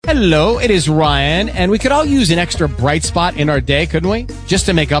Hello, it is Ryan, and we could all use an extra bright spot in our day, couldn't we? Just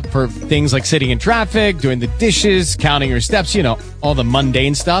to make up for things like sitting in traffic, doing the dishes, counting your steps, you know, all the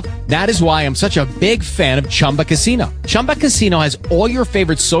mundane stuff. That is why I'm such a big fan of Chumba Casino. Chumba Casino has all your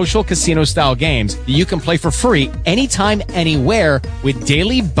favorite social casino-style games that you can play for free anytime, anywhere with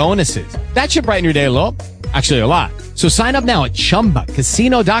daily bonuses. That should brighten your day a little. Actually, a lot. So sign up now at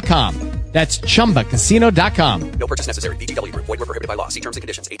ChumbaCasino.com. That's ChumbaCasino.com. No purchase necessary. VGW Group. Void where prohibited by law. See terms and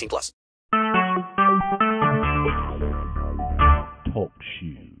conditions. 18+. Talk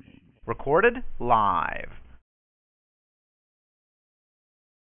shoes. Recorded live.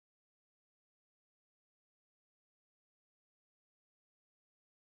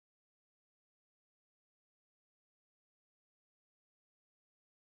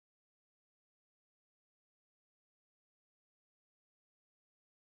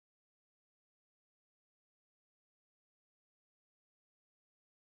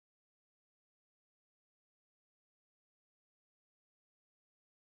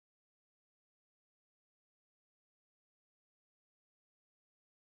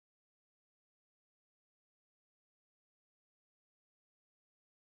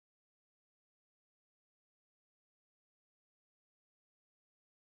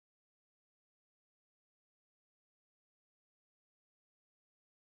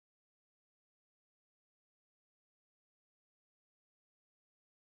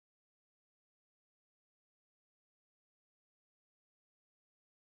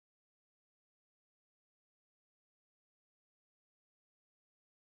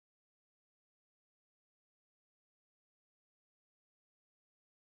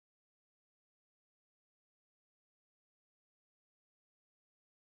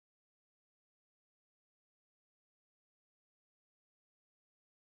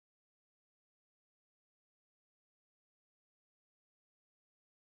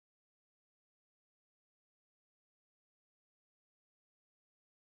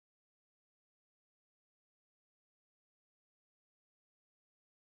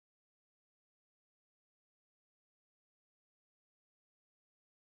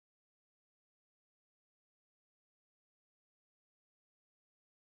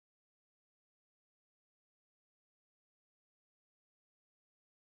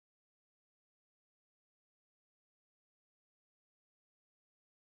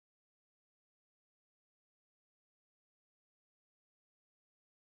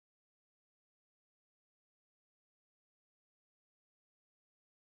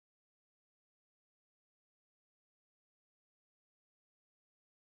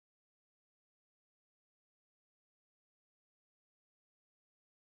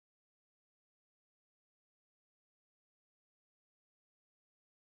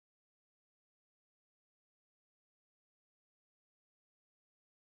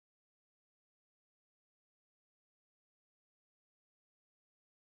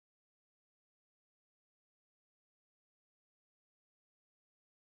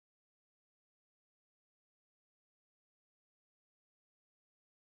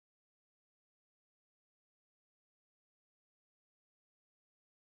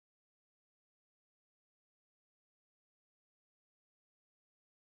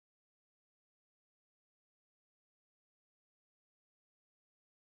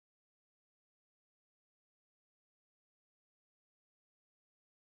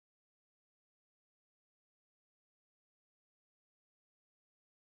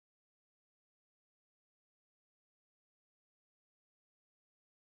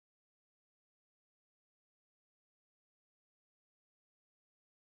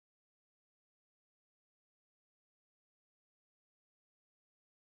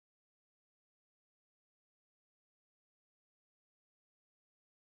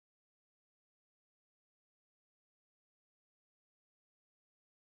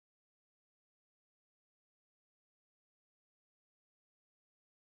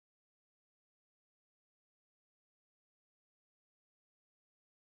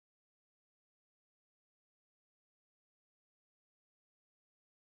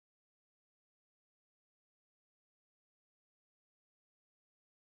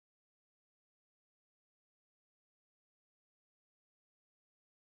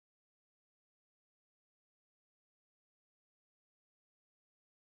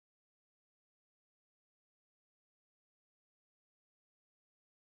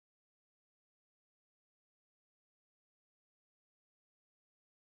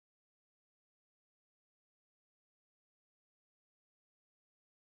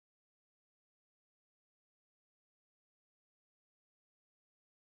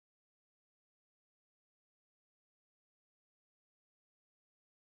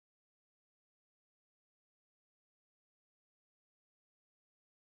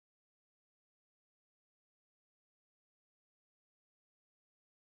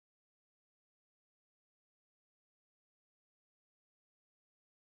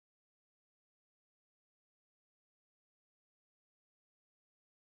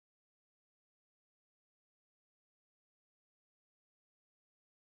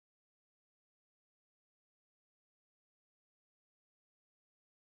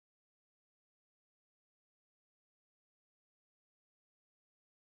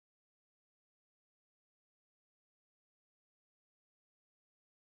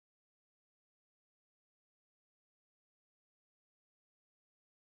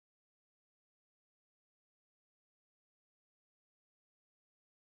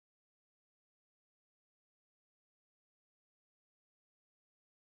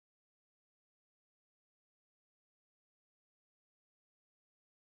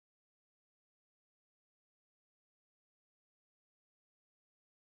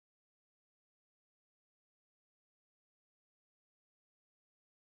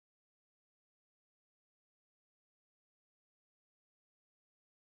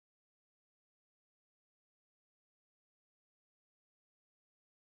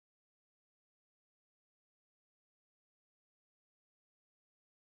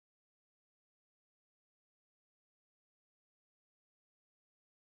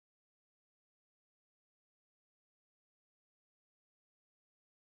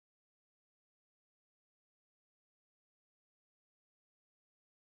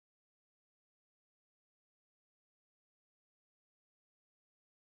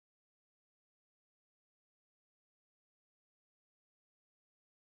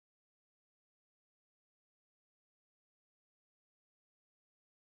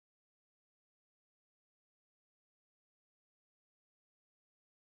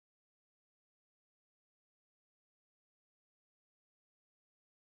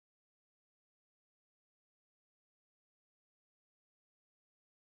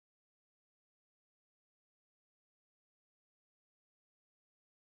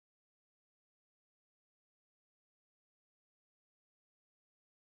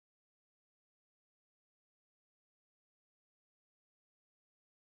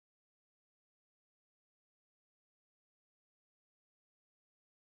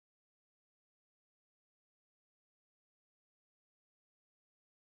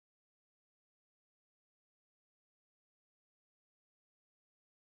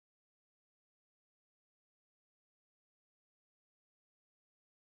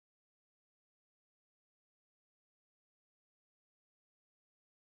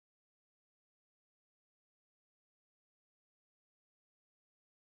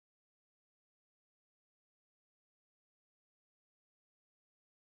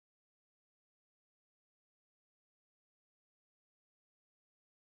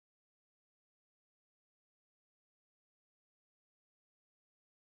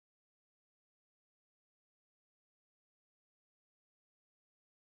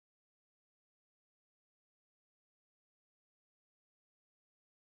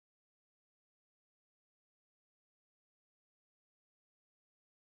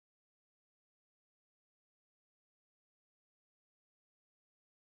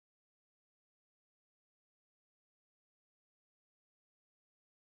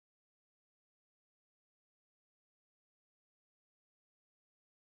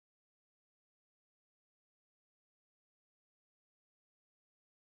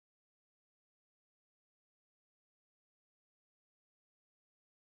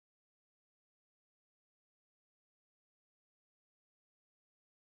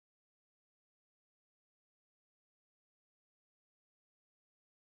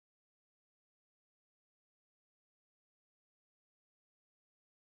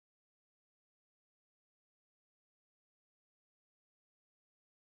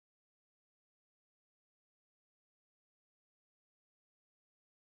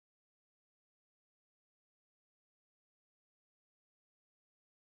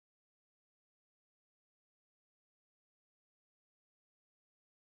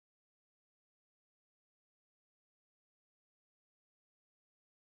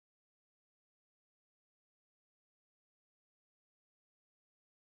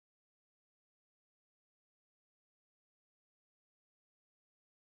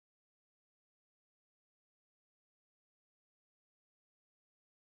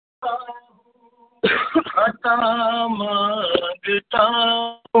 عطا مانگتا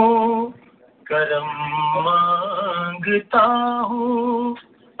ہوں، کرم مانگتا ہوں،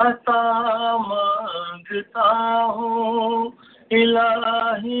 عطا مانگتا ہوں،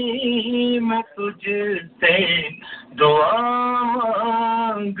 الہی میں تجھ سے دعا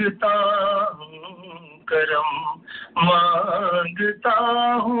مانگتا ہوں، کرم مانگتا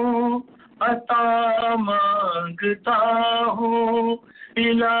ہوں، عطا مانگتا ہوں،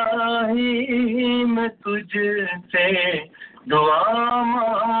 الہی میں تجھ سے دعا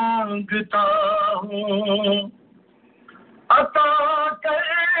مانگتا ہوں، عطا کر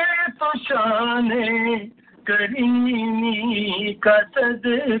تو شان کریمی کا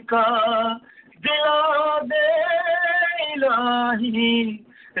صدقہ دلا دے، الہی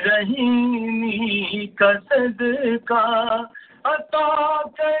رحیمی کا صدقہ عطا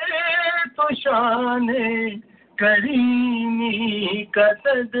کر تو شان کریمی کا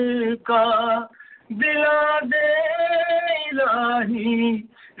صدقہ دلا دے، الہی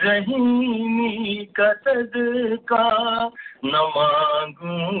رحیمی کا صدقہ نہ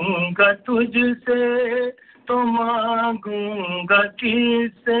مانگوں گا تجھ سے تو مانگوں گا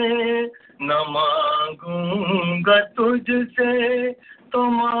کس سے، نہ مانگوں گا تجھ سے تو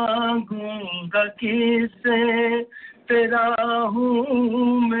مانگوں گا کس سے، تیرا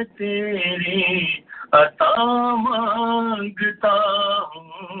ہوں میں تیری عطا مانگتا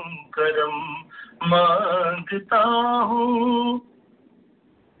ہوں، کرم مانگتا ہوں،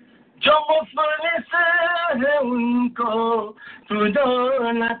 جو مفلس ہے ان کو تو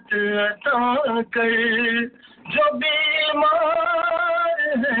دولت عطا کر، جو بیمار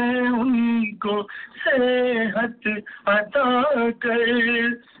ہے ان کو صحت عطا کر،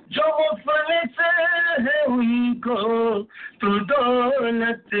 جو مفلس ہے ان کو تو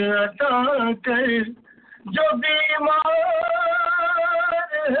دولت عطا کر، جو بیمار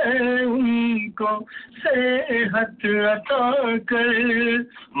ہے ان کو صحت عطا کر،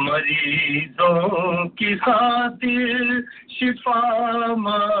 مریضوں کی خاطر شفا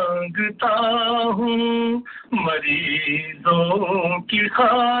مانگتا ہوں، مریضوں کی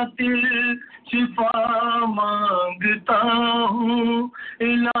خاطر شفا مانگتا ہوں،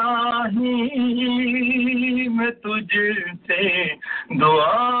 الہی میں تجھ سے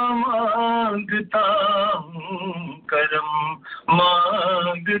دعا مانگتا ہوں، کرم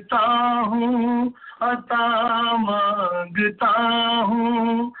مانگتا ہوں، عطا مانگتا ہوں،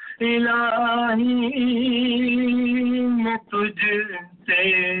 الہی میں تجھ سے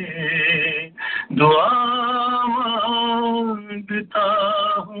دعا مانگتا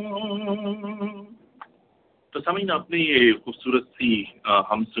ہوں۔ تو سامعین، آپ نے یہ خوبصورت سی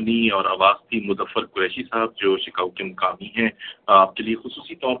ہم سنی اور آواز تھی مظفر قریشی صاحب جو شکاگو کے مقامی ہیں۔ آپ کے لیے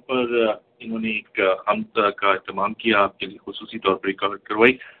خصوصی طور پر انہوں نے ایک حمد کا اہتمام کیا، آپ کے لیے خصوصی طور پر ریکارڈ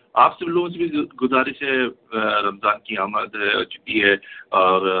کروائی۔ آپ سب لوگوں سے بھی گزارش ہے، رمضان کی آمد چکی ہے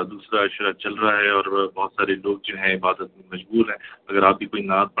اور دوسرا عشرہ چل رہا ہے اور بہت سارے لوگ جو ہیں عبادت میں مشغول ہیں۔ اگر آپ بھی کوئی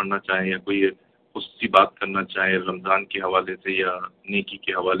نعت پڑھنا چاہیں یا کوئی خصوصی بات کرنا چاہیں رمضان کے حوالے سے یا نیکی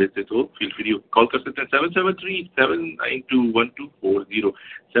کے حوالے سے، تو فیل فری کال کر سکتے ہیں 773-792-1240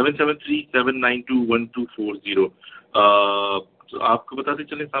 773-792-1240۔ تو آپ کو بتاتے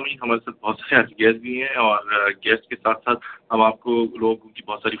چلیں سامعین، ہمارے ساتھ بہت سارے آج گیسٹ بھی ہیں اور گیسٹ کے ساتھ ساتھ ہم آپ کو لوگوں کی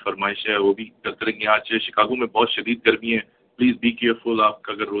بہت ساری فرمائش ہے وہ بھی کرتے رہیں گے۔ آج شکاگو میں بہت شدید گرمی ہے، پلیز بی کیئرفل۔ آپ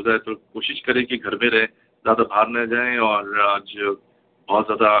کا اگر روزہ ہے تو کوشش کریں کہ گھر میں رہیں، زیادہ باہر نہ جائیں۔ اور آج بہت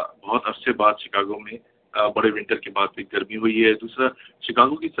عرصے بعد شکاگو میں بڑے ونٹر کے بعد بھی گرمی ہوئی ہے۔ دوسرا،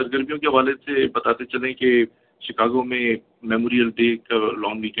 شکاگو کی سرگرمیوں کے حوالے سے بتاتے چلیں کہ شکاگو میں میموریل ڈے کا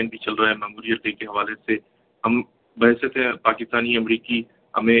لانگ ویکینڈ بھی چل رہا ہے۔ میموریل ڈے کے حوالے سے ہم بحثیت پاکستانی امریکی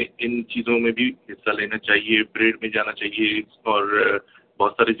ہمیں ان چیزوں میں بھی حصہ لینا چاہیے، پریڈ میں جانا چاہیے اور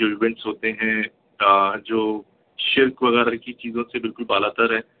بہت سارے جو ایونٹس ہوتے ہیں جو شرک وغیرہ کی چیزوں سے بالکل بالا تر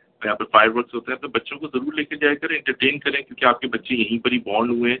ہے، یہاں پہ فائر ورکس ہوتے ہیں، تو بچوں کو ضرور لے کے جایا کریں، انٹرٹین کریں، کیونکہ آپ کے بچے یہیں پر ہی بورن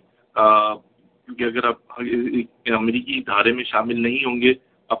ہوئے ہیں۔ کیونکہ اگر آپ امریکی دھارے میں شامل نہیں ہوں گے،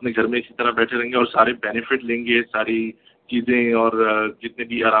 اپنے گھر میں اسی طرح بیٹھے رہیں گے اور سارے بینیفٹ لیں گے، ساری چیزیں اور جتنے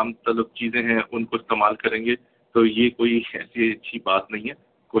بھی آرام طلب چیزیں ہیں ان کو استعمال کریں گے، تو یہ کوئی ایسی اچھی بات نہیں ہے۔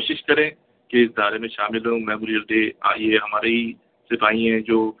 کوشش کریں کہ اس دھارے میں شامل ہوں۔ میموریل ڈے یہ ہمارے ہی سپاہی ہیں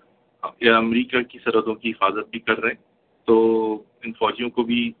جو امریکہ کی سرحدوں کی حفاظت بھی کر رہے ہیں، تو ان فوجیوں کو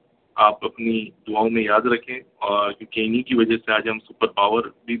بھی آپ اپنی دعاؤں میں یاد رکھیں، اور کیونکہ انہی کی وجہ سے آج ہم سپر پاور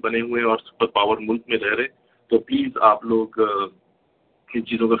بھی بنے ہوئے ہیں اور سپر پاور ملک میں رہ رہے ہیں، تو پلیز آپ لوگ ان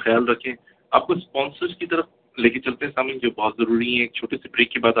چیزوں کا خیال رکھیں۔ آپ کو اسپانسرز کی طرف لے کے چلتے ہیں سامعین، جو بہت ضروری ہیں۔ ایک چھوٹے سے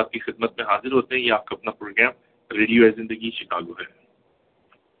بریک کے بعد آپ کی خدمت میں حاضر ہوتے ہیں۔ یہ آپ کا اپنا پروگرام ریڈیو اے زندگی شکاگو ہے۔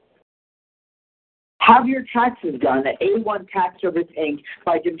 Have your taxes done at A1 Tax Service, Inc.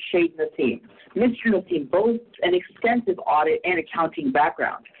 by Jamshed Nassim. Mr. Nassim boasts an extensive audit and accounting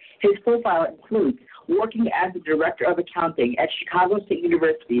background. His profile includes working as the Director of Accounting at Chicago State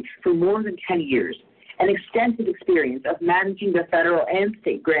University for more than 10 years, an extensive experience of managing the federal and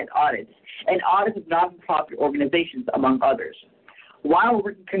state grant audits, and audits of non-profit organizations, among others. While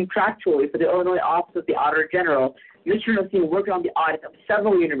working contractually for the Illinois Office of the Auditor General, Mr. Nassim worked on the audit of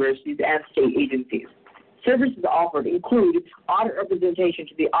several universities and state agencies. Services offered include audit representation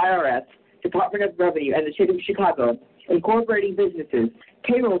to the IRS, Department of Revenue, and the City of Chicago, incorporating businesses,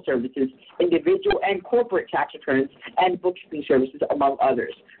 payroll services, individual and corporate tax returns, and bookkeeping services, among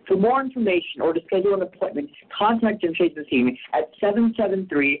others. For more information or to schedule an appointment, contact Jamshed Nassim at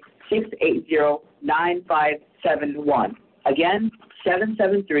 773-680-9571. Again,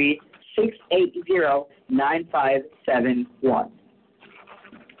 773-680-9571.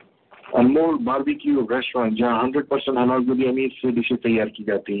 Anmol barbecue restaurant जहां 100% हलाल बिरयानी से डिशें तैयार की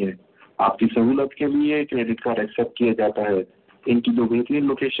जाती हैं। आपकी सहूलत के लिए क्रेडिट कार्ड एक्सेप्ट किया जाता है। इनकी दो बेहतरीन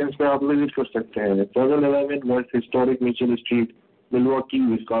लोकेशंस पे आप विजिट कर सकते हैं। 711 west historic Mitchell street, Milwaukee,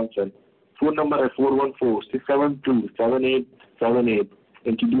 Wisconsin. Phone number है 414-672-7878।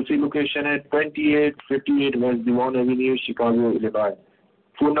 इनकी दूसरी लोकेशन है 2858 west Devon avenue, Chicago, Illinois.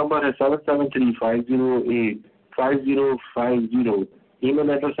 Phone number है 773-508-5050। ईमेल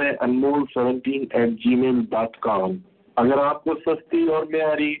एड्रेस है anmol17@gmail.com। अगर आपको सस्ती और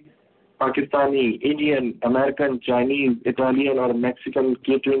मेयारी Pakistani, Indian, American, Chinese, Italian और मैक्सिकन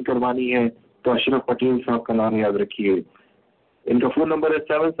केटरिंग करवानी है तो अशरफ पटेल साहब का नाम याद रखिए। इनका फोन नंबर है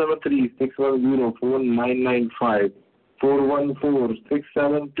 773-610-4995,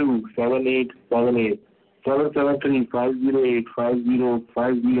 414-672-7878,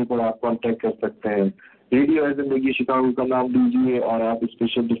 773-508-5050 पर आप कांटेक्ट कर सकते हैं। रेडियो है जिंदगी शिकागो का नाम दीजिए और आप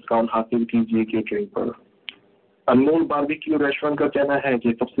स्पेशल डिस्काउंट हासिल कीजिए केटरिंग पर। अनमोल बारबेक्यू रेस्टोरेंट का कहना है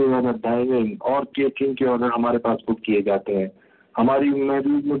कि सबसे ज़्यादा डाइनिंग और केटरिंग के ऑर्डर हमारे पास बुक किए जाते हैं। हमारी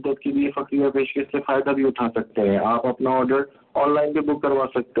महदूद मुद्दत के लिए फकीर पेशकश से फ़ायदा भी उठा सकते हैं। आप अपना ऑर्डर ऑनलाइन भी बुक करवा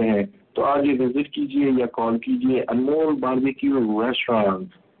सकते हैं। तो आज ही विजिट कीजिए या कॉल कीजिए अनमोल बारबेक्यू रेस्टोरेंट।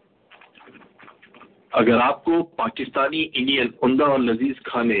 अगर आपको पाकिस्तानी, इंडियन, उम्दा और लजीज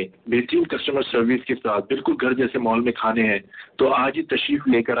खाने बेहतरीन कस्टमर सर्विस के साथ बिल्कुल घर जैसे माहौल में खाने हैं तो आज ही तशरीफ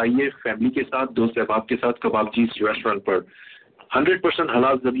लेकर आइए फैमिली के साथ, दोस्त अहबाब के साथ कबाबचीज रेस्टोरेंट पर। 100%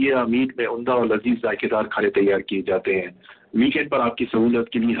 हलाल ज़रिया मीट में उम्दा और लजीज जायकेदार खाने तैयार किए जाते हैं। वीकेंड पर आपकी सहूलत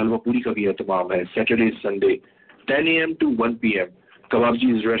के लिए हलवा पूरी का भी एहतमाम है। Saturday Sunday 10 AM to 1 PM।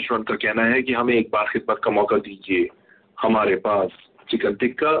 कबाबचीज restaurant का कहना है कि हमें एक बार खिदमत का मौका दीजिए। हमारे पास चिकन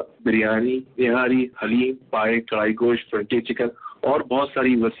टिक्का, बिरयानी, निहारी, हलीम, पाए, कढ़ाई गोश्त, फ्रंटी चिकन और बहुत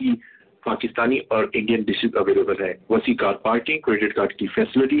सारी वसी पाकिस्तानी और इंडियन डिशेज अवेलेबल है। वसी कार पार्किंग, क्रेडिट कार्ड की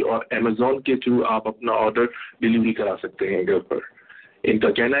फैसिलिटी और अमेज़ॉन के थ्रू आप अपना ऑर्डर डिलीवरी करा सकते हैं घर पर। इनका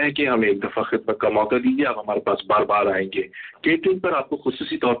कहना है कि हमें एक दफ़ा खिदमत का मौका दीजिए, आप हमारे पास बार बार आएंगे। केटरिंग पर आपको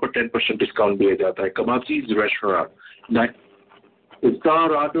खुसूसी तौर पर 10% डिस्काउंट दिया जाता है। कबाबचीज restaurant,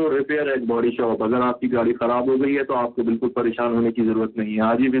 star Auto Repair and Body shop. अगर आपकी गाड़ी खराब हो गई है तो आपको बिल्कुल परेशान होने की जरूरत नहीं है।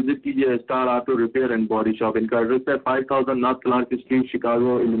 आज ही विजिट कीजिए Star Auto Repair and Body shop. इनका एड्रेस है 5000 north Clark street,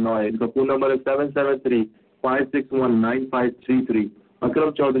 Chicago, Illinois. इनका फोन नंबर है 773-561-9533।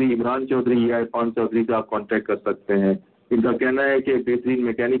 अकरम चौधरी, इमरान चौधरी या इरफान चौधरी का आप कॉन्टैक्ट कर सकते हैं। इनका कहना है कि बेहतरीन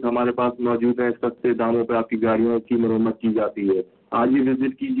मैकेनिक हमारे पास मौजूद है। सस्ते दामों पर आपकी गाड़ियों की मरम्मत की जाती है। आज ही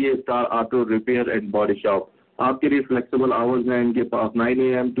विजिट कीजिए Star Auto Repair and Body shop. आपके लिए फ्लेक्सिबल आवर्स हैं इनके पास 9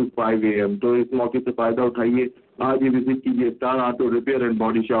 AM to 5 AM। तो इस मौके से फ़ायदा उठाइए। आज ही विजिट कीजिए Star Auto Repair and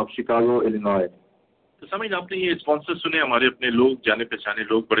Body Shop, Chicago, Illinois. तो समझ आपने ये स्पॉन्सर सुने, हमारे अपने लोग, जाने पहचाने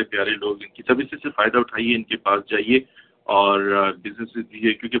लोग, बड़े प्यारे लोग। इनकी सर्विसेज से फ़ायदा उठाइए, इनके पास जाइए और बिजनेस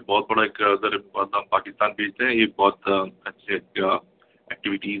लीजिए क्योंकि बहुत बड़ा एक अगर पाकिस्तान भेजते हैं ये बहुत अच्छे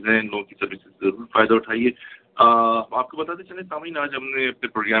एक्टिविटीज़ हैं। इन लोगों की सर्विसेज से ज़रूर फ़ायदा उठाइए। आपको बताते चलें सामीन, आज हमने अपने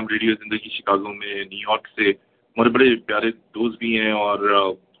प्रोग्राम रेडियो ज़िंदगी शिकागो में न्यूयॉर्क से हमारे बड़े प्यारे दोस्त भी हैं और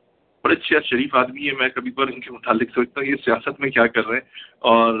बड़े अच्छे शरीफ आदमी हैं। मैं कभी बार इनके मुतालिक सोचता हूँ ये सियासत में क्या कर रहे हैं।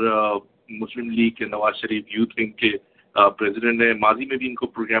 और मुस्लिम लीग के नवाज शरीफ यूथ विंग के प्रेसिडेंट हैं। माजी में भी इनको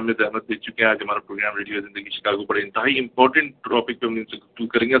प्रोग्राम में ज़हमत दे चुके हैं। आज हमारा प्रोग्राम रेडियो ज़िंदगी शिकागो बड़े इंतहाई इंपॉर्टेंट टॉपिक पर हम इनसे गुफ्तगू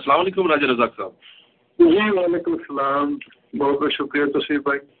करेंगे। अस्सलाम वालेकुम राजा रज़ाक साहब। जी वालेकुम सलाम, बहुत बहुत शुक्रिया तशरीफ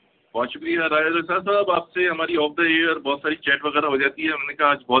भाई। बहुत शुक्रिया राजा रज़ाक साहब, आपसे हमारी ऑफ द एयर बहुत सारी चैट वगैरह हो जाती है। हमने कहा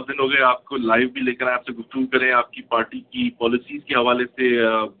आज बहुत दिन हो गए आपको लाइव भी लेकर आए, आपसे गुफ्तगू करें। आपकी पार्टी की पॉलिसीज़ के हवाले से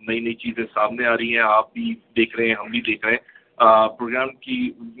नई नई चीज़ें सामने आ रही हैं, आप भी देख रहे हैं, हम भी देख रहे हैं। प्रोग्राम की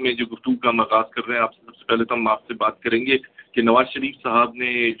में जो गुफ्तगू का आगाज़ कर रहे हैं आपसे, सबसे पहले तो हम आपसे बात करेंगे कि नवाज शरीफ साहब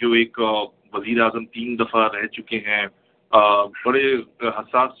ने जो एक वज़ीर आज़म 3 दफ़ा रह चुके हैं, بڑے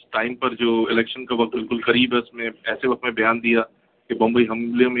حساس ٹائم پر جو الیکشن کا وقت بالکل قریب ہے اس میں ایسے وقت میں بیان دیا کہ بمبئی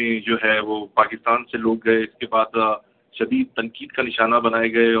حملے میں جو ہے وہ پاکستان سے لوگ گئے، اس کے بعد شدید تنقید کا نشانہ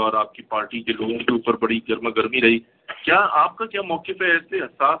بنائے گئے اور آپ کی پارٹی کے لوگوں کے اوپر بڑی گرما گرمی رہی. کیا آپ کا کیا موقف ہے ایسے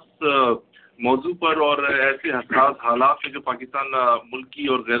حساس موضوع پر اور ایسے حساس حالات میں جو پاکستان ملکی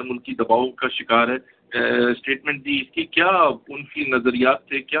اور غیر ملکی دباؤ کا شکار ہے؟ اسٹیٹمنٹ دی، اس کی کیا ان کی نظریات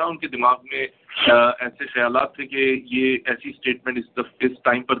تھے، کیا ان کے دماغ میں ایسے خیالات تھے کہ یہ ایسی اسٹیٹمنٹ اس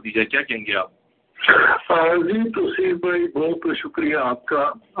ٹائم پر دی جائے؟ کیا کہیں گے آپ؟ جی توصیف بھائی بہت شکریہ آپ کا.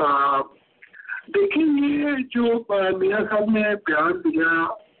 دیکھیں یہ جو میاں صاحب نے بیان دیا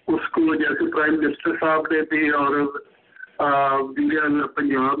اس کو جیسے پرائم منسٹر صاحب نے بھی اور وزیر اعظم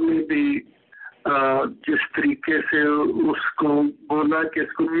پنجاب نے بھی جس طریقے سے اس کو بولا کہ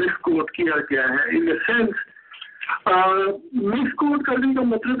اس کو مس کوٹ کیا گیا ہے، ان اے سینس مس کوٹ کرنے کا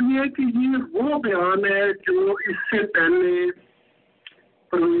مطلب یہ ہے کہ یہ وہ بیان ہے جو اس سے پہلے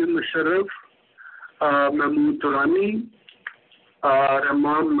پرویز مشرف، محمود ترانی،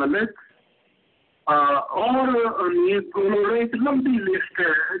 رحمان ملک اور امیر گولوڑا، ایک لمبی لسٹ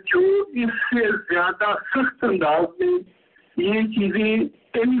ہے جو اس سے زیادہ سخت انداز میں یہ چیزیں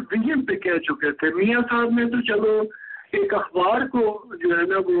ٹیلی ویژن پہ کہہ چکے تھے. میاں صاحب نے تو چلو ایک اخبار کو جو ہے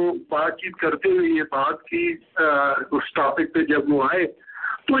نا وہ بات چیت کرتے ہوئے یہ بات کی اس ٹاپک پہ جب وہ آئے،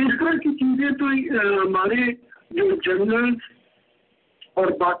 تو اس طرح کی چیزیں تو ہمارے جو جنرلز اور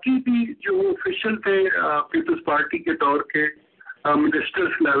باقی بھی جو آفیشل تھے پیپلز پارٹی کے دور کے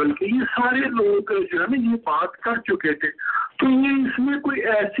منسٹرس لیول کے، یہ سارے لوگ جو ہے نا یہ بات کر چکے تھے. تو یہ اس میں کوئی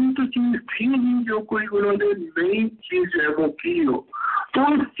ایسی تو چیز تھی نہیں جو کوئی انہوں نے نئی چیز جو ہے وہ کی ہو. تو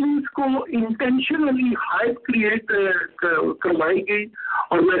اس چیز کو انٹینشنلی ہائپ کریٹ کروائی گئی،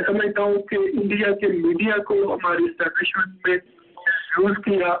 اور میں سمجھتا ہوں کہ انڈیا کے میڈیا کو ہماری اسٹیبلشمنٹ میں یوز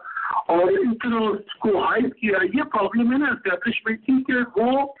کیا اور اتنا اس کو ہائپ کیا. یہ پرابلم ہے نا اسٹیبلشمنٹ کی کہ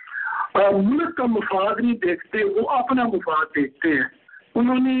وہ ملک کا مفاد نہیں دیکھتے، وہ اپنا مفاد دیکھتے ہیں.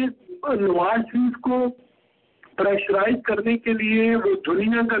 انہوں نے نواز شریف کو پریشرائز کرنے کے لیے وہ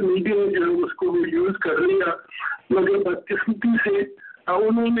دنیا کا میڈیا جو ہے اس کو وہ یوز کر لیا، مگر بدقسمتی سے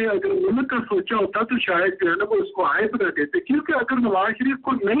انہوں نے اگر ملک کا سوچا ہوتا تو شاید جو ہے نا وہ اس کو ہائپ نہ دیتے. کیونکہ اگر نواز شریف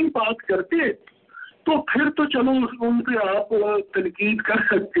کو نہیں بات کرتے تو پھر تو چلو ان پہ آپ تنقید کر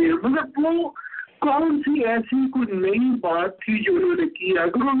سکتے ہیں، مگر وہ کون سی ایسی کوئی نئی بات تھی جو انہوں نے کی؟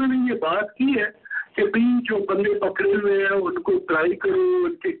 اگر انہوں نے یہ بات کی ہے کہ بھئی جو بندے پکڑے ہوئے ہیں ان کو ٹرائی کرو،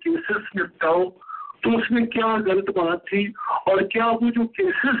 ان کے کیسز نپٹاؤ، تو اس میں کیا غلط بات تھی؟ اور کیا وہ جو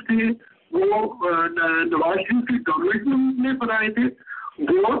کیسز تھے وہ نواز شریف کی گورنمنٹ نے بنائے تھے؟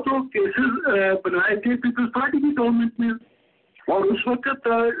 وہ تو کیسز بنائے تھے پیپلز پارٹی کی گورنمنٹ نے، اور اس وقت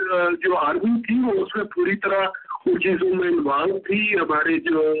جو آرمی تھی وہ اس میں پوری طرح ان چیزوں میں انوالو تھی. ہمارے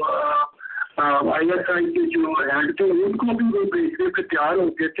جو آئی ایس آئی کے جو ہیڈ تھے ان کو بھی وہ بھیجنے پہ تیار ہو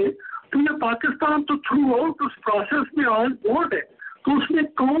گئے تھے. تو یہ پاکستان تو تھرو آؤٹ اس پروسیس میں آن بورڈ ہے. تو اس میں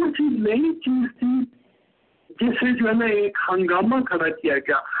کون سی نئی چیز تھی جس سے جو ہے نا ایک ہنگامہ کھڑا کیا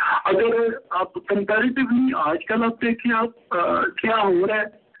گیا؟ اگر آپ کمپیریٹیولی آج کل آپ دیکھیں آپ کیا ہو رہا ہے،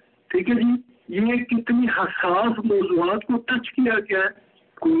 ٹھیک ہے جی، یہ کتنی حساس موضوعات کو ٹچ کیا گیا ہے.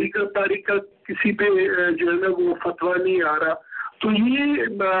 کوئی غداری کا کسی پہ جو ہے نا وہ فتویٰ نہیں آ رہا. تو یہ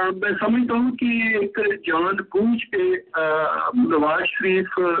میں سمجھتا ہوں کہ ایک جان بوجھ کے نواز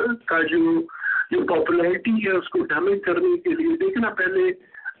شریف کا جو پاپولیرٹی ہے اس کو ڈیمیج کرنے کے لیے دیکھنا پہلے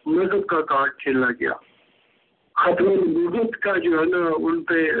مذہب کا کارڈ کھیلا گیا، ختم نبوت کا جو ہے نا ان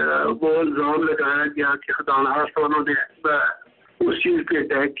پہ وہ الزام لگایا گیا کہ خدا نخواستہ انہوں نے اس چیز پہ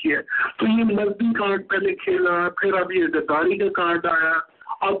اٹیک کیا. تو یہ مذہبی کارڈ پہلے کھیلا، پھر اب یہ غداری کا کارڈ آیا.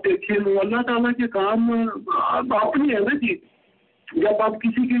 اب دیکھیے وہ اللہ تعالیٰ کے کام اپنی ہے نا جی. جب آپ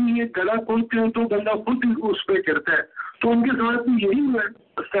کسی کے لیے گلا کھولتے ہیں تو بندہ خود اس پہ کرتا ہے. تو ان کے ساتھ بھی یہی ہوا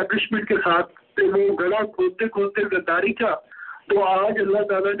اسٹیبلشمنٹ کے ساتھ، وہ گلا کھولتے کھولتے غداری کا. تو آج اللہ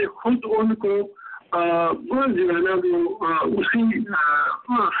تعالیٰ نے خود ان کو جو ہے نا وہ اسی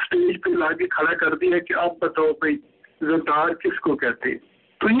اسٹیج پہ لا کے کھڑا کر دیا کہ آپ بتاؤ بھائی غدار کس کو کہتے ہیں.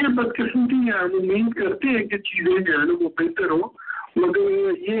 تو یہ بدقسمتی ہے. ہم امید کرتے ہیں کہ چیزیں جو ہے نا وہ بہتر ہوں،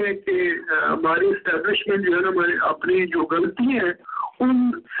 مگر یہ ہے کہ ہماری اسٹیبلشمنٹ جو ہے نا ہمارے اپنی جو غلطی ہیں ان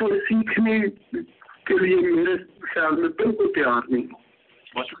سے سیکھنے کے لیے میرے خیال میں بالکل تیار نہیں.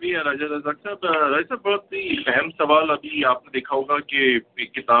 بہت شکریہ رزاق صاحب. رزاق صاحب بہت ہی اہم سوال، ابھی آپ نے دیکھا ہوگا کہ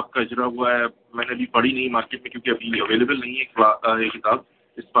ایک کتاب کا اجرا ہوا ہے، میں نے ابھی پڑھی نہیں مارکیٹ میں کیونکہ ابھی اویلیبل نہیں ہے یہ کتاب،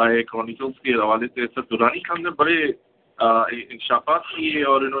 اسپائی کرونیکلز کے حوالے سے. سر درانی صاحب نے بڑے انکشافات کیے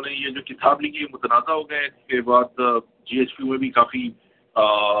اور انہوں نے یہ جو کتاب لکھی متنازع ہو گئے. اس کے بعد جی ایچ کیو میں بھی کافی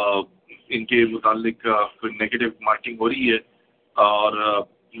ان کے متعلق کوئی نیگیٹو مارکنگ ہو رہی ہے، اور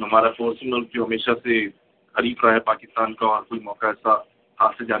ہمارا فورس ملک جو ہمیشہ سے हरीफ रहा है पाकिस्तान का और कोई मौका ऐसा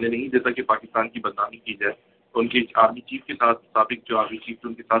हाथ से जाने नहीं देता कि पाकिस्तान की बदनामी की जाए। उनके आर्मी चीफ के साथ, साबिक जो आर्मी चीफ थे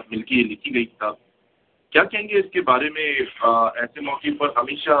उनके साथ मिलकर ये लिखी गई किताब। क्या कहेंगे इसके बारे में? ऐसे मौके पर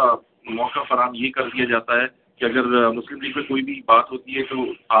हमेशा मौका फराहम ये कर दिया जाता है कि अगर मुस्लिम लीग में कोई भी बात होती है तो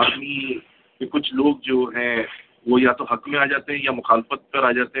आर्मी के कुछ लोग जो हैं वो या तो हक में आ जाते हैं या मुखालफत पर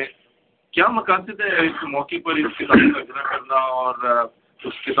आ जाते हैं। क्या मकासद है इस मौके पर इस किताब का अजरा करना और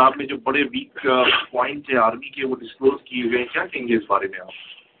उस किताब में जो बड़े वीक पॉइंट है आर्मी के वो डिस्क्लोज किए हुए हैं? क्या कहेंगे इस बारे में आप?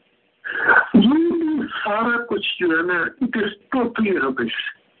 ये सारा कुछ जो है ना, इट इज टोटली रबिश।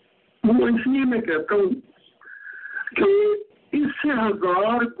 वो इसलिए मैं कहता हूँ कि इससे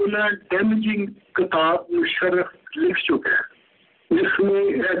 1000 गुना डैमेजिंग किताब मुशर्रफ लिख चुका है, जिसमें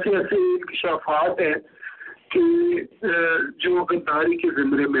ऐसे ऐसे इंकशाफात हैं कि जो गद्दारी के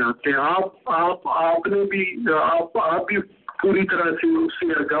ज़िम्मे में आते हैं। आपने भी आप भी पूरी तरह से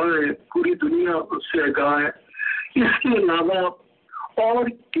उससे आगाह है, पूरी दुनिया उससे आगाह है। इसके अलावा और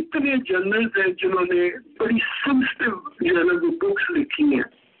कितने जर्नल्स हैं जिन्होंने बड़ी सेंसिटिव जो है ना वो बुक्स लिखी हैं,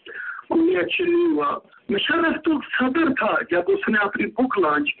 उन्हें एक्चुअली हुआ। मुशर्रफ तो सदर था जब उसने अपनी बुक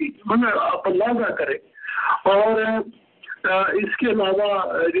लॉन्च की, मतलब आप अंदाजा करें। और इसके अलावा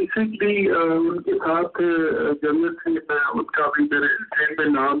रिसेंटली उनके साथ जर्नल थे, उनका भी मेरे ध्यान में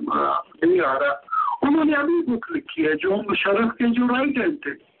नाम नहीं आ रहा, उन्होंने अभी बुक लिखी है जो मुशर्रफ के जो राइट हैंड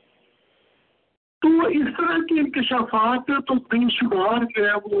थे। तो इस तरह के इंकशाफात तो बेशुमार जो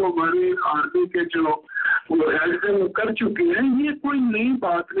है वो हमारे आर्मी के जो वो हेड हैं वो कर चुके हैं। ये कोई नई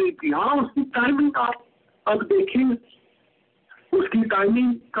बात नहीं थी। हाँ, उसकी टाइमिंग आप अब देखें, उसकी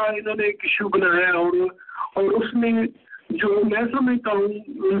टाइमिंग का इन्होंने एक इशू बनाया और उसमें जो मैं समझता हूँ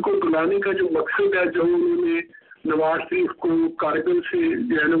उनको बुलाने का जो मकसद है, जो उन्होंने नवाज शरीफ को कारगिल से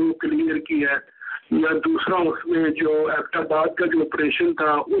जो है ना वो क्लियर किया है, या दूसरा उसमें जो एबटाबाद का जो ऑपरेशन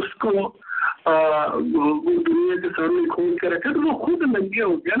था उसको वो दुनिया के सामने खोल के रखे, तो वो खुद नंगे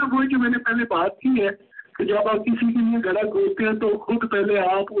हो गया ना। वो जो मैंने पहले बात की है कि जब आप किसी के लिए गला खोलते हैं तो खुद पहले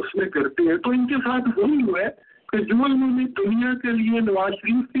आप उसमें करते हैं। तो इनके साथ वही हुआ है कि जो इन्होंने दुनिया के लिए, नवाज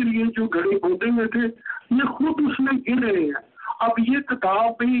शरीफ के लिए जो घड़े खोदे हुए थे, ये खुद उसमें गिर रहे हैं। अब ये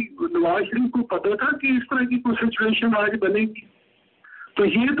किताब भी नवाज शरीफ को पता था कि इस तरह की कोई सिचुएशन आज बनेगी, तो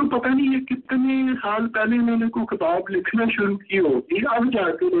ये तो पता नहीं है कितने साल पहले इन्होंने कोई किताब लिखना शुरू की होगी, अब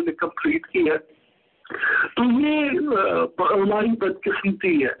जाके उन्होंने कंप्लीट की है। तो ये हमारी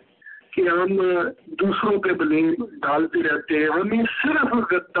बदकिस्मती है कि हम दूसरों पे ब्लेम डालते रहते हैं। हमें सिर्फ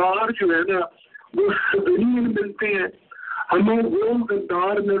गद्दार जो है ना वो सिविलियन मिलते हैं, हमें वो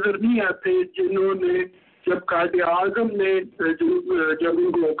गद्दार नजर नहीं आते जिन्होंने जब कायदे आजम ने जब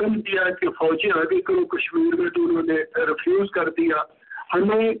उनको हुक्म दिया कि फौजी आगे करो कश्मीर में, तो उन्होंने रिफ्यूज कर दिया।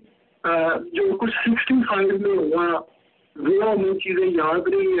 हमें जो कुछ 65 में हुआ वो हमें चीज़ें याद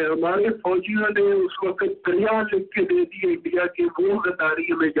नहीं है। हमारे फौजियों ने उस वक्त दरिया लिख के दे दिए इंडिया की, वो गद्दारी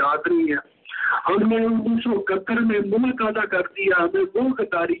हमें याद नहीं है। हमने 1971 में मुल्क आधा कर दिया, हमें वो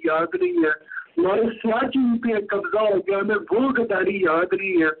गद्दारी याद नहीं है। हमारे सियाचिन पे कब्जा हो गया, हमें वो गद्दारी याद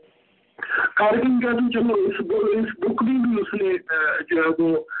नहीं है। कारगिल का तो चलो इस बुक में भी उसने जो है वो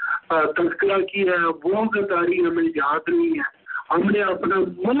तस्करा किया है, वो गद्दारी हमें याद नहीं है। हमने अपना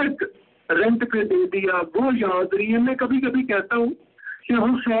मुल्क रेंट पे दे दिया, वो याद नहीं है। मैं कभी कभी कहता हूँ कि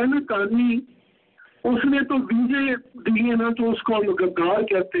हुसैन कानी उसने तो वीजे दिए ना, तो उसको हम गद्दार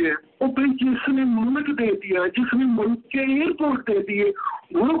कहते हैं। और भाई जिसने मुल्क दे दिया, जिसने मुल्क के एयरपोर्ट दे दिए,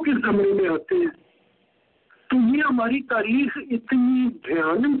 वो किस जमाने में आते हैं? तो ये हमारी तारीख इतनी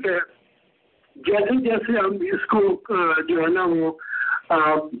भयानक है, जैसे जैसे हम इसको जो है ना वो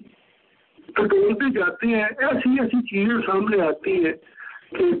टटोलते जाते हैं, ऐसी ऐसी चीजें सामने आती हैं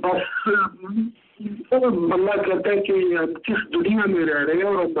कि बस अल्लाह कहता है कि हम किस दुनिया में रह रहे हैं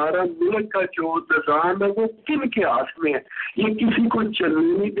और हमारा मुल्क का जो निज़ाम है वो किन के हाथ में है। ये किसी को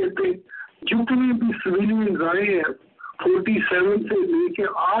चलने नहीं देते। जितने भी सिविलियन आए हैं 47 से लेके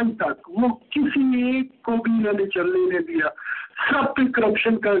आज तक, वो किसी एक को भी इन्होंने चलने नहीं दिया। सब पे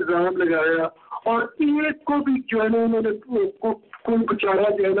करप्शन का इल्जाम लगाया और एक को भी जो है ना उन्होंने कोई बेचारा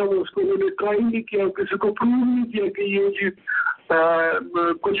जो है ना वो उसको उन्होंने ट्राई नहीं किया, किसी को प्रूव नहीं किया कि ये जी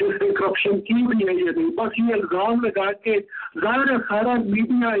कुछ इसने करप्शन की भी है या नहीं। बस ये इल्जाम लगा के ज़ाहिर है सारा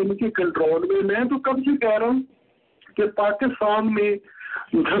मीडिया इनके कंट्रोल में। मैं तो कब से कह रहा हूँ कि पाकिस्तान में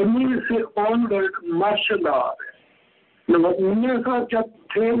धर्मी से ऑनवर्ड मार्शल लॉ है। मियां साहब जब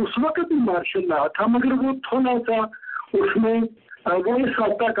थे उस वक्त भी मार्शल लॉ था, मगर वो थोड़ा सा उसमें वो इस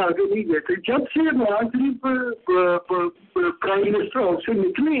हद तक आगे नहीं गए थे। जब से नवाज शरीफ प्राइम मिनिस्टर से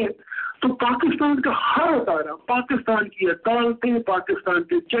निकले हैं तो पाकिस्तान का हर अदारा, पाकिस्तान की अदालतें, पाकिस्तान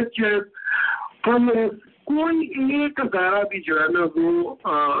के जजेस, पुलिस, کوئی ایک ادارہ بھی جو ہے نا وہ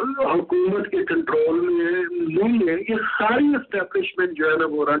حکومت کے کنٹرول میں نہیں ہے. یہ ساری اسٹیبلشمنٹ جو ہے نا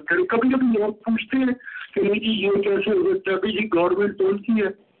وہ رن کرے. کبھی کبھی لوگ پوچھتے ہیں کہ نہیں جی یہ کیسے ہو سکتا ہے جی گورنمنٹ تو ان کی ہے.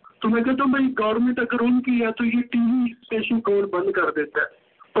 تو میں کہتا ہوں بھائی گورنمنٹ اگر ان کی ہے تو یہ ٹی وی اسٹیشن کون بند کر دیتا ہے.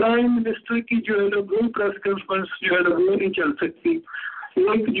 پرائم منسٹر کی جو ہے نا وہ پریس کانفرنس جو ہے نا وہ نہیں چل سکتی.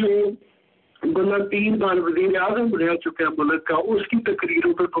 ایک جو بندہ 3 بار وزیر اعظم رہ چکا ہے ملک کا, اس کی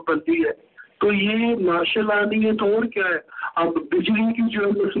تقریروں پر پابندی ہے. تو یہ مارشل لا نہیں ہے تو اور کیا ہے. اب بجلی کی جو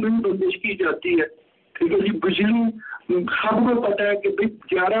ہے مصنوعی بندش کی جاتی ہے. ٹھیک ہے جی, بجلی سب کو پتا ہے کہ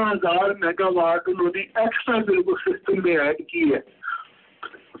 11,000 میگا واٹ انہوں نے ایکسٹرا بالکل سسٹم میں ایڈ کی ہے.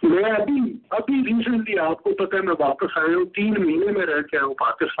 میں ابھی ریسنٹلی آپ کو پتا ہے میں واپس آیا ہوں, 3 مہینے میں رہ کے آیا ہوں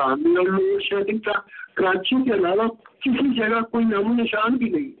پاکستان میں, اور لوڈ شیڈنگ کا کراچی کے علاوہ کسی جگہ کوئی نام و نشان بھی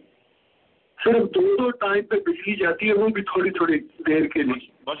نہیں. صرف 2 ٹائم پہ بجلی جاتی ہے, وہ بھی تھوڑی دیر کے لیے.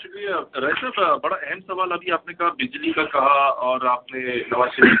 بہت شکریہ رائے صاحب. بڑا اہم سوال ابھی آپ نے کہا بجلی کا کہا, اور آپ نے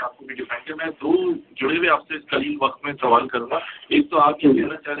نواز شریف صاحب کو بھی ڈیفینڈ کیا. میں 2 جڑے ہوئے آپ سے اس قلیل وقت میں سوال کروں گا. ایک تو آپ یہ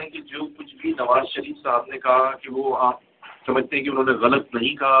کہنا چاہ رہے ہیں کہ جو کچھ بھی نواز شریف صاحب نے کہا کہ وہ آپ سمجھتے ہیں کہ انہوں نے غلط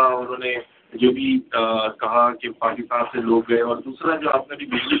نہیں کہا, انہوں نے جو بھی کہا کہ پاکستان سے لوگ گئے. اور دوسرا جو آپ نے بھی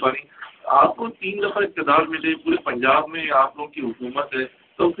بجلی پانی, آپ کو 3 دفعہ اقتدار ملے, پورے پنجاب میں آپ لوگوں کی حکومت ہے,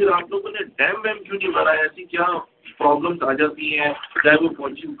 تو پھر آپ لوگوں نے ڈیم ویم کیوں نہیں بنایا؟ ایسی کیا پرابلمس آ جاتی ہیں, چاہے وہ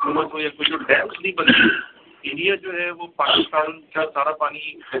فوجی حکومت ہو یا کوئی جو ڈیمس نہیں بنے. انڈیا جو ہے وہ پاکستان کا سارا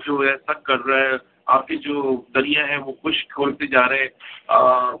پانی جو ہے سک کر رہا ہے, آپ کے جو دریا ہیں وہ خشک ہوتے جا رہے ہیں,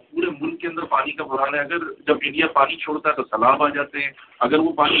 پورے ملک کے اندر پانی کا بحران ہے. اگر جب انڈیا پانی چھوڑتا ہے تو سیلاب آ جاتے ہیں, اگر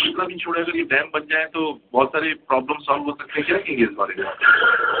وہ پانی کتنا بھی چھوڑے, اگر یہ ڈیم بن جائے تو بہت سارے پرابلم سالو ہو سکتے ہیں. کیا کہیں گے اس بارے میں؟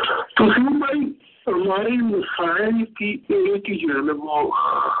 تو بھائی ہمارے مسائل کی ایک ہی جو ہے نا وہ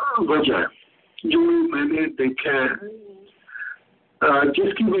وجہ ہے جو میں نے دیکھا ہے,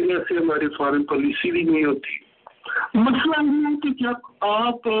 جس کی وجہ سے ہماری فارن پالیسی بھی نہیں ہوتی. مسئلہ یہ ہے کہ جب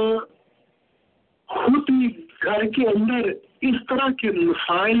آپ خود ہی گھر کے اندر اس طرح کے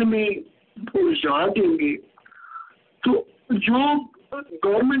مسائل میں الجھا دیں گے تو جو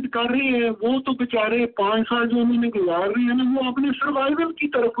گورنمنٹ کر رہے ہیں وہ تو بیچارے 5 سال جو انہوں نے گزار رہے ہیں نا, وہ اپنے سروائیول کی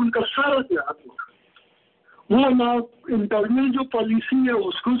طرف ان کا سارا دھیان ہوگا. وہ نہ انٹرنل جو پالیسی ہے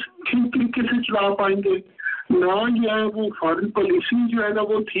اس کو ٹھیک طریقے سے چلا پائیں گے, نہ جو ہے وہ فارن پالیسی جو ہے نا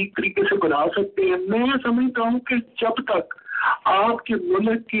وہ ٹھیک طریقے سے بنا سکتے ہیں. میں سمجھتا ہوں کہ جب تک آپ کے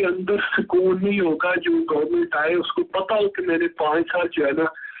ملک کے اندر سکون نہیں ہوگا, جو گورنمنٹ آئے اس کو پتا ہو کہ میں نے 5 سال جو ہے نا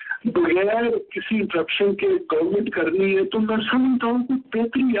بغیر کسی انٹرپشن کے گورنمنٹ کرنی ہے, تو میں سمجھتا ہوں کہ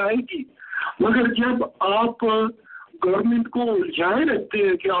بہتری آئے گی. مگر جب آپ گورنمنٹ کو الجھائے رکھتے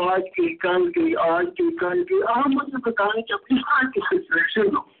ہیں کہ آج کی کل کی آج کی کل کی, آپ مجھے بتائیں جب اس طرح کی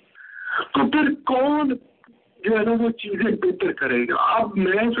سچویشن ہو تو پھر کون جو ہے نا وہ چیزیں بہتر کرے گا. اب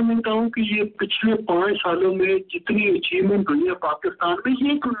میں سمجھتا ہوں کہ یہ پچھلے 5 سالوں میں جتنی اچیومنٹ ہوئی ہے پاکستان میں,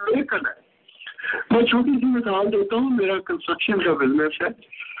 یہ ایک لیکن ہے. میں چھوٹی سی مثال دیتا ہوں, میرا کنسٹرکشن کا بزنس ہے.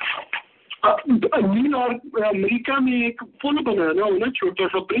 نیو یارک امریکہ میں ایک پل بنانا ہو نا, چھوٹا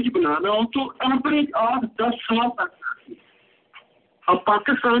سا برج بنانا ہو, تو ایوریج 8-10 سال تک. اب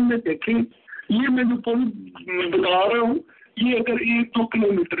پاکستان میں دیکھیں, یہ میں جو پل بتا رہا ہوں یہ اگر 1-2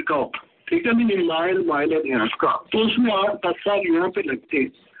 کلومیٹر کا ہو, ٹھیک ہے نہیں, مائل ہے یہاں کا, تو اس میں 8-10 سال یہاں پہ لگتے ہیں.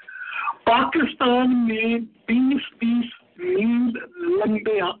 پاکستان میں 20 میل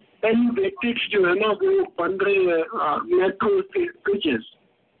لمبے ایلیویٹڈ جو ہے نا وہ بن رہے ہیں میٹرو برجز,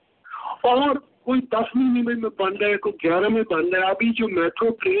 اور کوئی 10 مہینے میں بن رہا ہے, کوئی 11 میں بن رہا ہے. ابھی جو میٹرو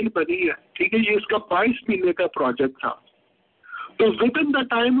ٹرین بنی ہے, ٹھیک ہے, یہ اس کا 22 مہینے کا پروجیکٹ تھا, تو ود ان دا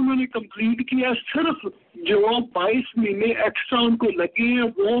ٹائم انہوں نے کمپلیٹ کیا. صرف جو 22 مہینے ایکسٹرا ان کو لگے ہیں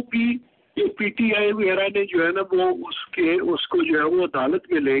وہ بھی یہ پی ٹی آئی وغیرہ نے جو ہے نا وہ اس کو جو ہے وہ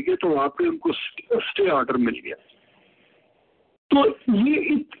عدالت میں لے گئے, تو وہاں پہ ان کو اسٹے آرڈر مل گیا. تو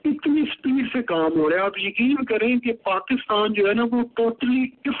یہ اتنی اسپیڈ سے کام ہو رہا ہے. آپ یقین کریں کہ پاکستان جو ہے نا وہ ٹوٹلی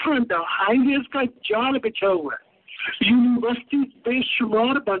ڈفرینٹ ہے. ہائی ویز کا جال بچھا ہوا ہے, یونیورسٹی بے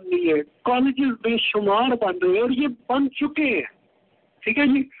شمار بن رہی ہے, کالجز بے شمار بن رہے ہیں, اور یہ بن چکے ہیں. ٹھیک ہے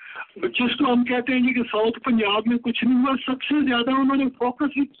جی, جس کو ہم کہتے ہیں جی کہ ساؤتھ پنجاب میں کچھ نہیں ہوا, سب سے زیادہ انہوں نے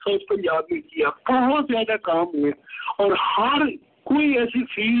فوکس ہی ساؤتھ پنجاب میں کیا. بہت زیادہ کام ہوئے, اور ہر کوئی ایسی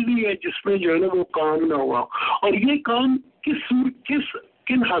فیلڈ نہیں ہے جس میں جو ہے نا وہ کام نہ ہوا. اور یہ کام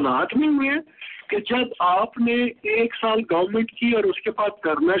کن حالات میں ہوئے ہیں کہ جب آپ نے 1 سال گورنمنٹ کی اور اس کے بعد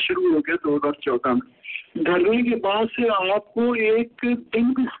کرنا شروع ہو گیا 2014 میں. دھرنے کے بعد سے آپ کو ایک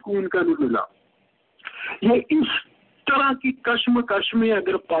دن بھی سکون کا نہیں ملا. یہ اس طرح کی کشمکش میں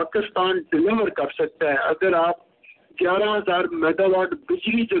اگر پاکستان ڈلیور کر سکتا ہے, اگر آپ 11,000 میگا واٹ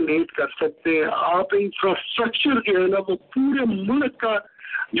بجلی جنریٹ کر سکتے ہیں, آپ انفراسٹرکچر جو ہے نا وہ پورے ملک کا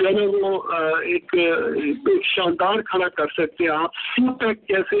جو ہے نا وہ ایک شاندار کھڑا کر سکتے ہیں. آپ سی پیک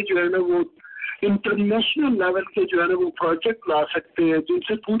جیسے جو ہے نا وہ انٹرنیشنل لیول کے جو ہے نا وہ پروجیکٹ لا سکتے ہیں جن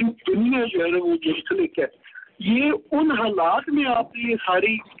سے پوری دنیا جو ہے نا وہ منسلک ہے. یہ ان حالات میں آپ نے یہ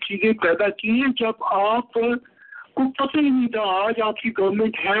ساری چیزیں پیدا کی ہیں جب آپ کو پتہ ہی نہیں تھا آج آپ کی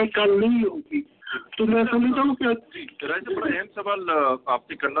گورنمنٹ ہے کل نہیں ہوگی. تو میں سمجھتا ہوں کہ بڑا اہم سوال آپ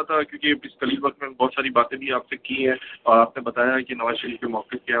سے کرنا تھا کیونکہ اس قلیل وقت میں بہت ساری باتیں بھی آپ سے کی ہیں اور آپ نے بتایا کہ نواز شریف کے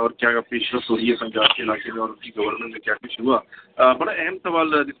موقف کیا ہے اور کیا پیش رفت ہو رہی ہے پنجاب کے علاقے میں اور اس کی گورنمنٹ میں کیا کچھ ہوا. بڑا اہم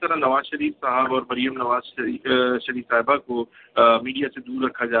سوال جس طرح نواز شریف صاحب اور مریم نواز شریف صاحبہ کو میڈیا سے دور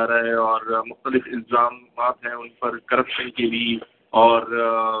رکھا جا رہا ہے اور مختلف الزامات ہیں ان پر کرپشن کے بھی اور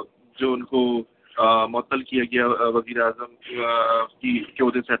جو ان کو معطل کیا گیا وزیر اعظم کے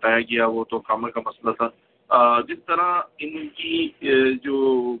عہدے سے ہٹایا گیا وہ تو کامر کا مسئلہ تھا. جس طرح ان کی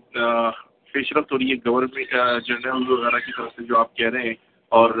جو پیش رفت ہو رہی ہے گورنمنٹ جنرل وغیرہ کی طرف سے جو آپ کہہ رہے ہیں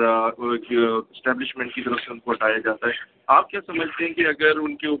اور اسٹیبلشمنٹ کی طرف سے ان کو ہٹایا جاتا ہے, آپ کیا سمجھتے ہیں کہ اگر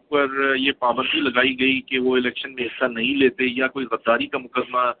ان کے اوپر یہ پابندی لگائی گئی کہ وہ الیکشن میں حصہ نہیں لیتے یا کوئی غداری کا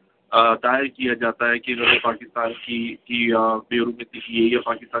مقدمہ دائر کیا جاتا ہے کہ انہوں نے پاکستان کی بے حرمتی کی ہے یا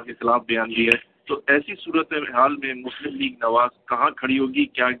پاکستان کے خلاف بیان دیا ہے, تو ایسی صورت حال میں مسلم لیگ نواز کہاں کھڑی ہوگی,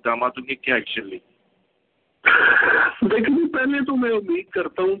 کیا اقدامات ہوں گے, کیا ایکشن لے؟ دیکھیں پہلے تو میں امید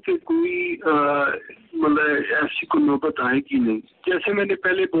کرتا ہوں کہ کوئی مطلب ایسی کوئی نوبت آئے گی نہیں. جیسے میں نے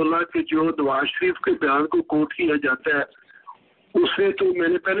پہلے بولا کہ جو نواز شریف کے بیان کو کوٹ کیا جاتا ہے اس سے تو میں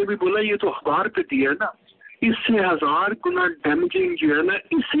نے پہلے بھی بولا یہ تو اخبار پہ دیا ہے نا, اس سے 1000 گنا ڈیمیجنگ جو ہے نا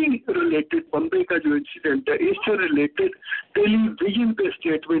اسی ریلیٹڈ بمبے کا جو انسیڈنٹ ہے اس سے ریلیٹڈ ٹیلی ویژن پہ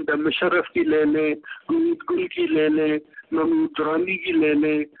اسٹیٹمنٹ ہے. مشرف کی لے لیں, امید گل کی لے لیں, محمود درانی کی لے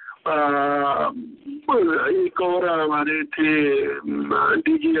لیں, ایک اور ہمارے تھے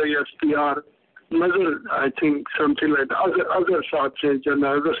D G I S P R نظر I think some thing like Azhar صاحب سے جنرل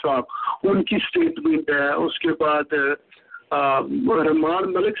اظہر صاحب ان کی اسٹیٹمنٹ ہے. اس کے بعد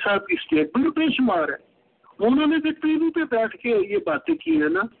رحمان ملک صاحب کی اسٹیٹمنٹ بے شمار ہے. انہوں نے بھی ٹی وی پہ بیٹھ کے یہ باتیں کی ہیں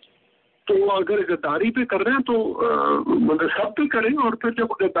نا, تو اگر غداری پہ کر رہے ہیں تو مطلب سب پہ کریں. اور پھر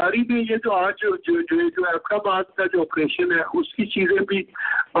جب غداری میں یہ جو آج جو احمدآباد کا جو آپریشن ہے اس کی چیزیں بھی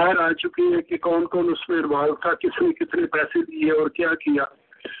باہر آ چکی ہیں کہ کون کون اس میں انوالو تھا, کس نے کتنے پیسے دیے اور کیا کیا.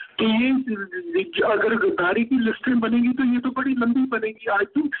 تو یہ اگر غداری کی لسٹیں بنے گی تو یہ تو بڑی لمبی بنے گی. آئی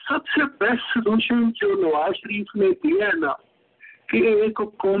تھنک سب سے بیسٹ سولوشن جو نواز شریف نے دیا ہے نا کہ ایک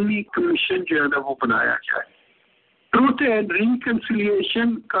قومی کمیشن جو ہے نا وہ بنایا جائے, ٹروتھ اینڈ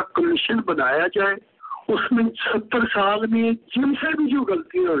ریکنسیلیشن کا کمیشن بنایا جائے. اس میں 70 سال میں جن سے بھی جو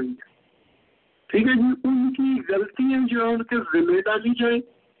غلطیاں ہوئی ہیں ٹھیک ہے جی, ان کی غلطیاں جو ہے ان کے ذمہ ڈالی جائے.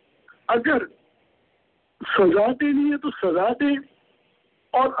 اگر سزا دینی ہے تو سزا دیں,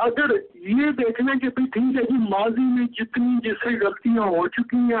 اور اگر یہ دیکھنا کہ بھائی ٹھیک ہے جی ماضی میں جتنی جیسے غلطیاں ہو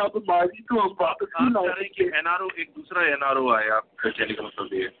چکی ہیں اب ماضی تو ہم واپس نہیں لا رہے کہ این آر او ایک دوسرا این آر او آیا آپ کا کہنے کا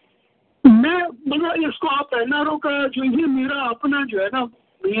مطلب یہ ہے. میں مطلب اس کو آپ این آر او کا جو یہ میرا اپنا جو ہے نا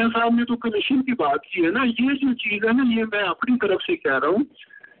میاں صاحب نے تو کمیشن کی بات کی ہے نا, یہ جو چیز ہے نا یہ میں اپنی طرف سے کہہ رہا ہوں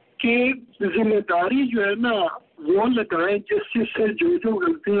کہ ذمہ داری جو ہے نا وہ لگائیں جس سے جو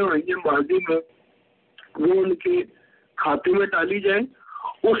غلطیاں ہوئی ہیں ماضی میں وہ ان کے کھاتے میں ڈالی جائیں.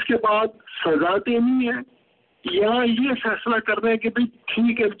 اس کے بعد سزا دینی ہے یا یہ فیصلہ کرنا ہے کہ بھائی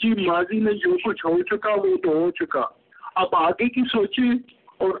ٹھیک ہے جی ماضی میں جو کچھ ہو چکا وہ تو ہو چکا, اب آگے کی سوچیں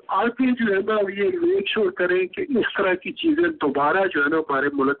اور آگے جو ہے نا یہ میک شور کریں کہ اس طرح کی چیزیں دوبارہ جو ہے نا ہمارے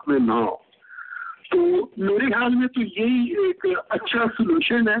ملک میں نہ ہو. تو میرے خیال میں تو یہی ایک اچھا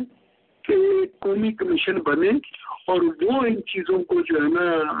سلوشن ہے کہ قومی کمیشن بنے اور وہ ان چیزوں کو جو ہے نا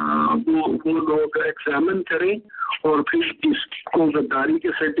وہ لوگ ایگزامن کریں اور پھر جس کو غداری کے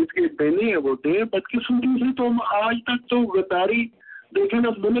سرٹیفکیٹ دینے ہیں وہ دیں. بدقسمتی سے تو ہم آج تک تو غداری دیکھیں نا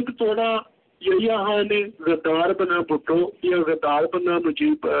ملک توڑا یہاں نے غدار بنا بھٹو یا غدار بنا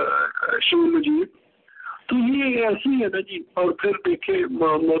شیخ مجید, تو یہ ایسی ہے نا جی. اور پھر دیکھیں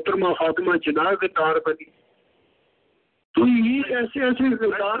محترمہ فاطمہ جناح غدار بنی. تو یہ ایسے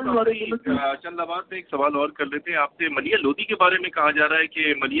غدار ہمارے چند آباد میں ایک سوال اور کر لیتے ہیں آپ سے. ملیہ لودھی کے بارے میں کہا جا رہا ہے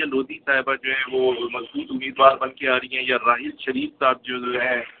کہ ملیہ لودھی صاحبہ جو ہیں وہ مضبوط امیدوار بن کے آ رہی ہیں, یا راحل شریف صاحب جو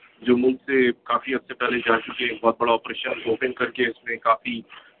ہیں جو ملک سے کافی عرصے پہلے جا چکے ہیں, بہت بڑا آپریشن اوپن کر کے اس میں کافی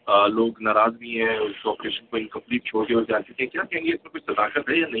لوگ ناراض بھی ہیں, اس آپریشن کو انکمپلیٹ چھوڑ کے وہ جا چکے ہیں. کیا کہیں گے اس میں کوئی صداقت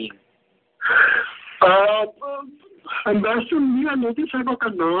ہے یا نہیں ہے؟ امبیسڈر میاں لودھی صاحبہ کا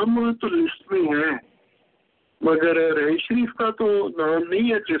نام تو لسٹ میں ہے مگر رحیل شریف کا تو نام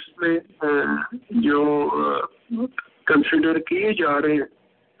نہیں ہے جس میں جو کنسیڈر کیے جا رہے ہیں.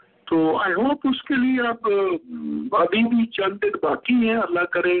 تو آئی ہوپ اس کے لیے اب ابھی بھی چند دن باقی ہیں, اللہ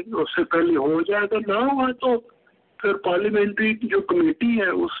کرے اس سے پہلے ہو جائے گا. نہ ہوا تو پھر پارلیمنٹری جو کمیٹی ہے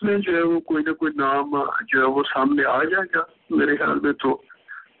اس میں جو ہے وہ کوئی نہ کوئی نام جو ہے وہ سامنے آ جائے گا میرے خیال میں. تو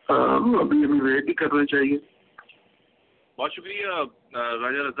ابھی ہمیں ویٹ ہی کرنا چاہیے. بہت شکریہ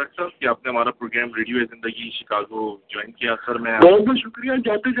راجہ رزاق صاحب کہ آپ نے ہمارا پروگرام ریڈیو زندگی شکاگو جوائن کیا. سر میں بہت بہت شکریہ.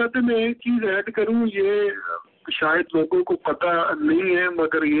 جاتے جاتے میں ایک چیز ایڈ کروں, یہ شاید لوگوں کو پتہ نہیں ہے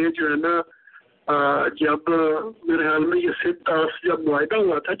مگر یہ جو ہے نا جب میرے خیال میں یہ سپتاس جب معاہدہ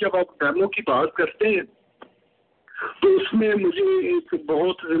ہوا تھا, جب آپ ڈیمو کی بات کرتے ہیں تو اس میں مجھے ایک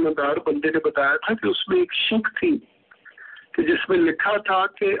بہت ذمہ دار بندے نے بتایا تھا کہ اس میں ایک شک تھی کہ جس میں لکھا تھا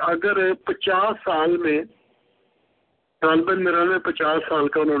کہ اگر 50 سال میں غالباً میرا میں 50 سال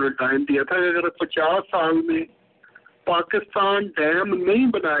کا انہوں نے ٹائم دیا تھا, اگر 50 سال میں پاکستان ڈیم نہیں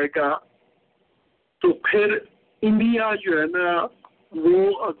بنائے گا تو پھر انڈیا جو ہے نا وہ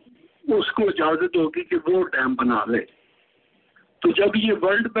اس کو اجازت ہوگی کہ وہ ڈیم بنا لے. تو جب یہ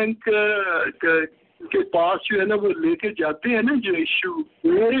ورلڈ بینک کے پاس جو ہے نا وہ لے کے جاتے ہیں نا جو ایشو,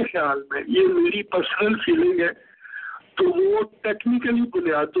 میرے خیال میں یہ میری پرسنل فیلنگ ہے, تو وہ ٹیکنیکلی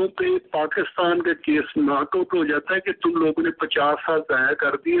بنیادوں پہ پاکستان کا کیس ناک آؤٹ ہو جاتا ہے کہ تم لوگوں نے 50 سال ضائع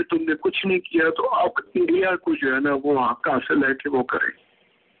کر دیے, تم نے کچھ نہیں کیا, تو اب انڈیا کو جو ہے نا وہ حق حاصل ہے کہ وہ کرے.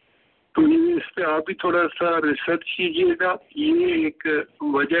 تو یہ اس پہ آپ بھی تھوڑا سا ریسرچ کیجیے گا. یہ ایک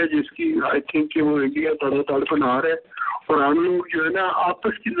وجہ ہے جس کی آئی تھنک کہ وہ انڈیا بڑا تڑپنا رہا ہے اور ہم لوگ جو ہے نا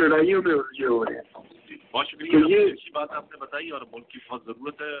آپس کی لڑائیوں میں الجھے ہو رہے ہیں. بہت شکریہ. یہ اچھی بات آپ نے بتائی اور ملک کی بہت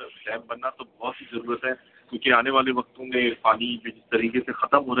ضرورت ہے. ڈیم بننا تو بہت ہی ضرورت ہے کیونکہ آنے والے وقتوں میں پانی جو جس طریقے سے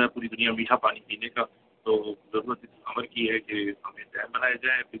ختم ہو رہا ہے پوری دنیا میٹھا پانی پینے کا, تو ضرورت اس عمر کی ہے کہ ہمیں ڈیم بنایا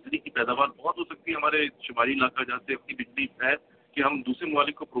جائے. بجلی کی پیداوار بہت ہو سکتی ہے ہمارے شمالی علاقہ جہاں سے اپنی بجلی ہے کہ ہم دوسرے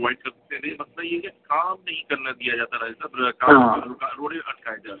ممالک کو پرووائڈ کر سکتے ہیں. لیکن مسئلہ یہ ہے کہ کام نہیں کرنا دیا جاتا راج صاحب, کام روڈے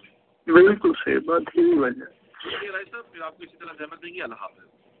اٹکائے جا رہے ہیں. بالکل صحیح بات, یہی وجہ ہے. راج صاحب پھر آپ کو اسی طرح زحمت دیں گے. اللہ حافظ.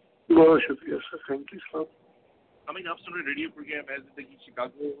 بہت شکریہ سر, تھینک یو سر. ہمیں آپ سن رہے ریڈیو پروگرام زندگی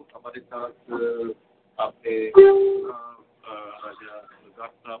شکاگو. ہمارے ساتھ آپ نے راجہ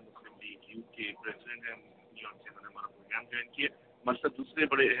رزاق صاحب مسلم لیگ یو کے پریزیڈنٹ ہیں, نیو یارک سے انہوں نے ہمارا پروگرام جوائن کیا. ہمارے ساتھ دوسرے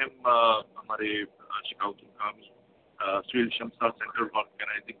بڑے اہم ہمارے شکاگو کے مقامی سہیل شمسا سینٹرل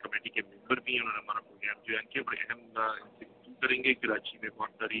آرگنائزنگ کمیٹی کے ممبر بھی ہیں, انہوں نے ہمارا پروگرام جوائن کیا. بڑے اہم ان سے گفتگو کریں گے. کراچی میں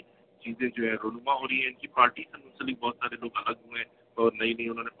بہت ساری چیزیں جو ہے رونما ہو رہی ہیں, ان کی پارٹی سے منسلک بہت سارے لوگ الگ ہوئے ہیں اور نئی نئی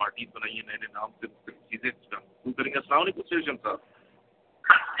انہوں نے پارٹیز بنائی ہیں, نئے نئے نام سے مختلف چیزیں گفتگو کریں گے. السلام علیکم سہیل شمسا.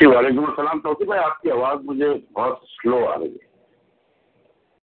 جی وعلیکم السلام. توقیر بھائی آپ کی آواز مجھے بہت سلو آ رہی ہے.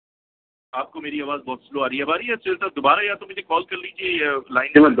 آپ کو میری آواز بہت سلو آ رہی ہے. آ رہی ہے سہیل صاحب دوبارہ, یا تو مجھے کال کر لیجیے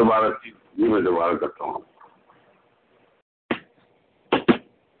لائن. میں دوبارہ کرتا ہوں.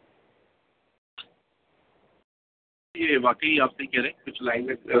 یہ واقعی آپ سے کہہ رہے ہیں کچھ لائن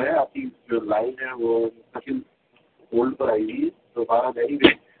میں جو ہے آپ کی جو لائن ہے وہ مستقل ہولڈ پر آئی ہوئی ہے, دوبارہ نہیں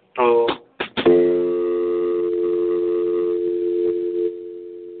گئی تو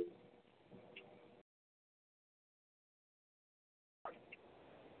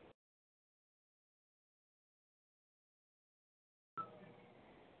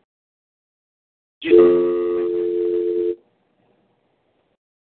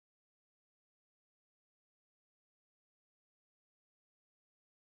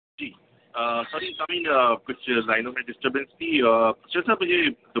سوری سامعین کچھ لائنوں میں ڈسٹربینس تھی. سر صاحب مجھے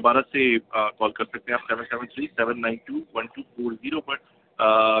دوبارہ سے کال کر سکتے ہیں آپ 773-792-1240 پر.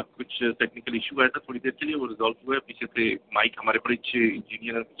 کچھ ٹیکنیکل ایشو آیا تھا تھوڑی دیر کے لیے, وہ ریزالو ہوا ہے. پیچھے سے مائک ہمارے بڑے اچھے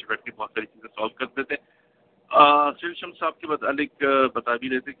انجینئر پیچھے بیٹھ کے بہت ساری چیزیں سالو کرتے تھے. سہیل شمس صاحب کے متعلق بتا بھی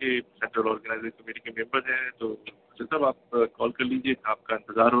رہے تھے کہ سینٹرل آرگنائزنگ کمیٹی کے ممبر ہیں. تو سہیل صاحب آپ کال کر لیجیے, آپ کا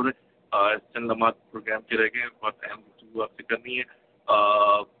انتظار ہو رہا ہے. چند لمحات پروگرام کے رہ گئے ہیں, بہت اہم گفتگو آپ سے کرنی ہے.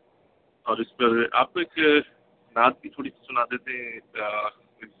 اور اس پر آپ کو ایک نعت بھی تھوڑی سی سنا دیتے ہیں.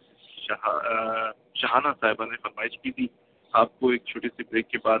 شہانہ صاحبہ نے فرمائش کی تھی. آپ کو ایک چھوٹے سے بریک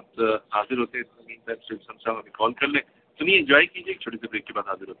کے بعد حاضر ہوتے ہیں. صاحب ہمیں کال کر لیں, سنیے, انجوائے کیجیے. ایک چھوٹے سے بریک کے بعد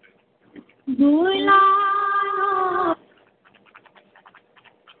حاضر ہوتے ہیں.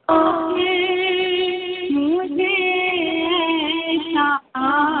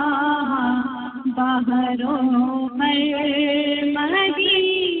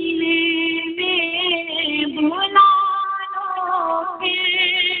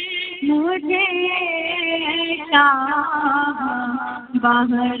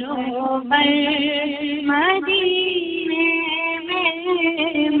 باہروں پر مدینے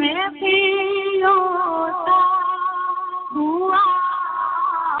میں پیوتا ہوا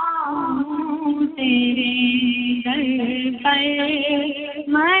تیرے در پر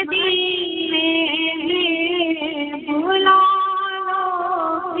مدینے میں بلا لو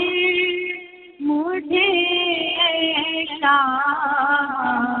پھر مجھے شاہ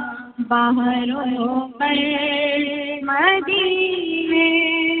باہروں پر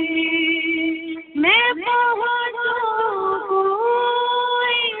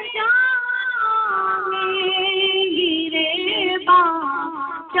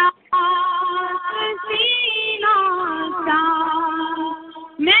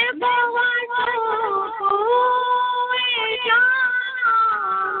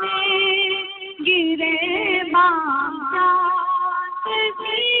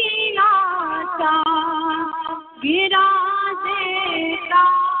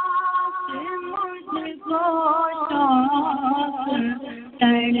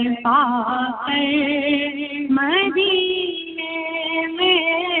پا کر مدینے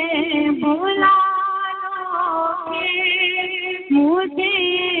میں بلا لو گے مجھے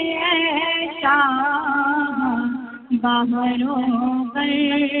ایسا باہروں پر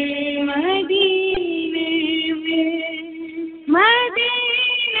مدینے میں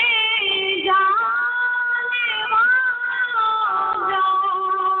مدینے جانے والوں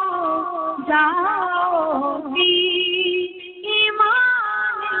جاؤ بھی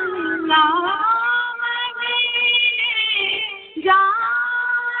ایمان اللہ مدینے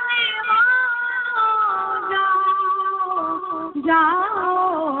جانے والوں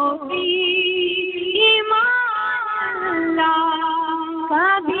جاؤ بھی ایمان اللہ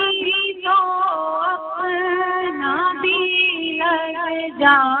کبھی تو اپنا بھی لگ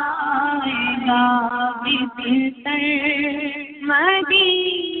جائے گا بستر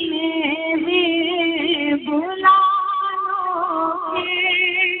مدینے میں بلا لو گے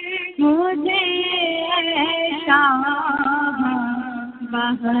مجھے ایسا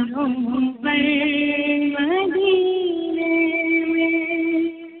بہروں پر مدینے میں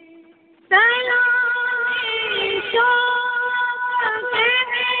سلام شوق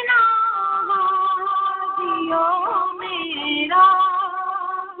کہنا حاجیوں میرا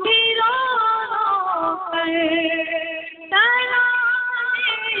گرو پر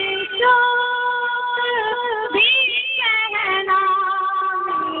سلام شوق بھی کہنا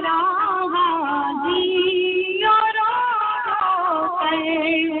میرا حاجیوں پر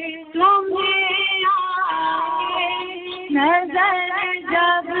تمہیں آئے نظر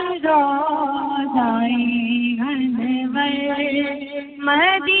جب روزائے انور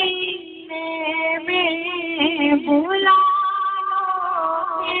مدینے میں بلا لو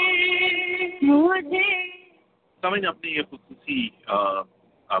گے مجھے. سمجھ اپنی یہ خصوصی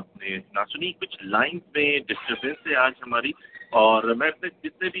آپ نے نہ سنی کچھ لائنز میں ڈسٹربینس ہے آج ہماری, اور میں اپنے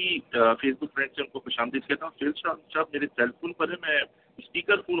جتنے بھی فیس بک فرینڈس ہیں ان کو خوش آمدید کہتا ہوں. فیل صاحب میرے سیل فون پر ہے, میں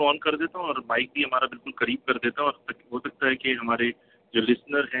اسپیکر فون آن کر دیتا ہوں اور مائک بھی ہمارا بالکل قریب کر دیتا ہوں, اور ہو سکتا ہے کہ ہمارے جو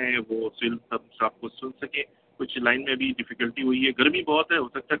لسنر ہیں وہ فیل صاحب کو سن سکیں. کچھ لائن میں بھی ڈیفیکلٹی ہوئی ہے, گرمی بہت ہے, ہو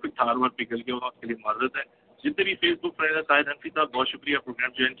سکتا ہے کچھ تار وار پگھل گیا ہوا, اس کے لیے معذرت ہے. جتنے بھی فیس بک فرینڈ ہیں, شاہد حنفی صاحب بہت شکریہ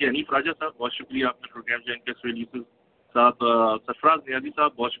پروگرام جوائن کیا, حنیف راجہ صاحب بہت شکریہ آپ نے پروگرام جوائن کیا, سہیل یوسف صاحب, سرفراز نیازی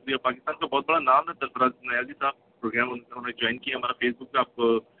صاحب بہت شکریہ, پاکستان کا بہت بڑا نام ہے سرفراز نیازی صاحب, پروگرام انہوں نے جوائن کیا ہمارا فیس بک پہ. آپ کو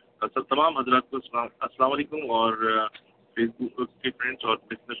تمام حضرات کو السلام علیکم, اور فیس بک کے فرینڈس اور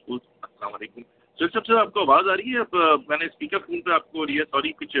بزنس کو السلام علیکم. سب سے آپ کو آواز آ رہی ہے؟ اب میں نے اسپیکر فون پہ آپ کو لیا,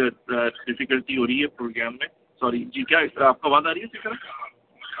 سوری کچھ ڈیفیکلٹی ہو رہی ہے پروگرام میں, سوری. جی کیا آپ کو آواز آ رہی ہے اسپیکر؟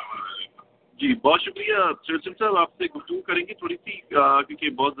 جی بہت شکریہ. سلسلہ صاحب آپ سے گفتگو کریں گے تھوڑی سی, کیونکہ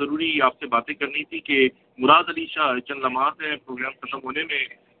بہت ضروری آپ سے باتیں کرنی تھی کہ مراد علی شاہ چند لمحات ہیں پروگرام ختم ہونے میں.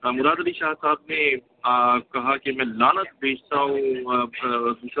 مراد علی شاہ صاحب نے کہا کہ میں لعنت بھیجتا ہوں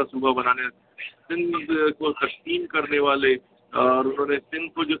دوسرا صوبہ بنانے, سندھ کو تقسیم کرنے والے, اور انہوں نے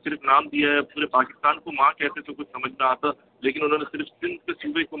سندھ کو جو صرف نام دیا ہے, پورے پاکستان کو ماں کہتے تو کچھ سمجھ نہ آتا, لیکن انہوں نے صرف سندھ کے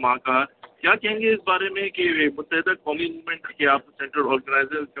صوبے کو ماں کہا. کیا کہیں گے اس بارے میں کہ متحدہ قومی موومنٹ کے آپ سینٹرل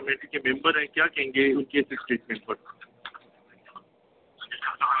آرگنائزر کمیٹی کے ممبر ہیں, کیا کہیں گے ان کے اس اسٹیٹمنٹ پر؟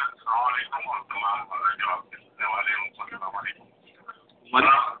 السلام علیکم اور تمام جو آپ کے سننے والے ہیں ان کو السلام علیکم.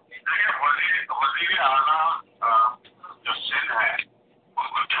 وزیر اعلیٰ جو سندھ ہے ان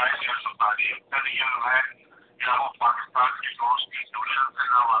کو چاہیے تعلیم کا نیم ہے یا وہ پاکستان کی کانسٹیٹیوشن سے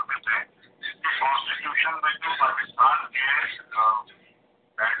نہ واقف ہے. کانسٹیٹیوشن میں جو پاکستان کے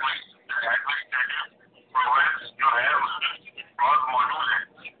ایڈمنسٹریٹو پروونس جو ہے اس میں بہت موجود ہے.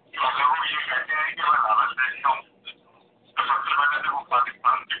 تو اگر وہ یہ کہتے ہیں کہ میں لالچ دیکھتا ہوں تو سب سے پہلے تو وہ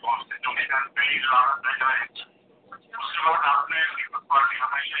پاکستان کے کانسٹیٹیوشن پہ ہی لالچ دیکھ رہے ہیں. اس کے بعد آپ نے پیپلز پارٹی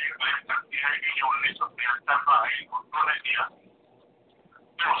ہمیشہ یہ کلیم کرتی ہے کہ یہ 1973 کا آئین خود نے دیا,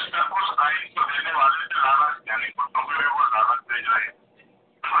 تو اس میں اس آئین کو دینے والے سے لالچ یعنی خودوں میں وہ لالچ بھیج رہے ہیں.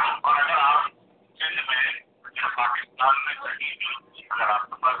 اور اگر آپ سندھ میں یا پاکستان میں کہیں بھی اگر آپ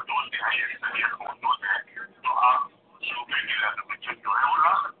کے پاس 2 تہائی اکثریت موجود ہے تو آپ صوبے کی ریزولوشن جو ہے وہ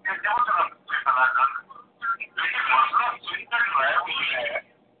لا سکتے ہیں, کیا مطلب سے بنا کر. لیکن مسئلہ سندھ کا جو ہے وہ یہ ہے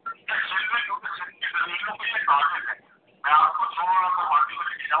کہ سندھ میں کیونکہ سندھ کی زمینوں کو یہ قابل ہے. میں آپ کو تھوڑا سا باتیں کو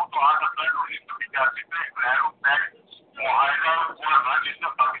لے کے جاؤں تو 8 اپریل 1985 میں ایک نہرو پیکٹ معاہدہ ہوا تھا جس میں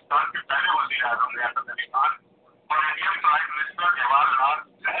پاکستان کے پہلے وزیر اعظم ریاست علی خان اور Indian prime minister Jawahar Lal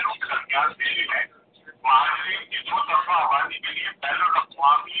Nehru کے درمیان دہلی میں مہاجرین کی 2 طرفہ آبادی کے لیے بین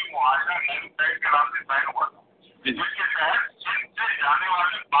الاقوامی معاہدہ نہرو پیکٹ کے نام سے سائن ہوا تھا, جس کے تحت سندھ سے جانے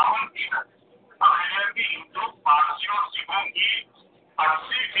والے 52% اقلیت کی ہندو پارسیوں اور سکھوں کی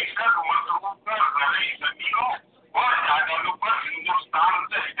 80% متروکہ زرعی زمینوں اور جائیدادوں پر ہندوستان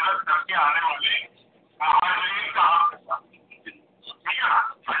سے ہجرت کر کے آنے والے مہاجرین کا حق تھا. ٹھیک ہے نا,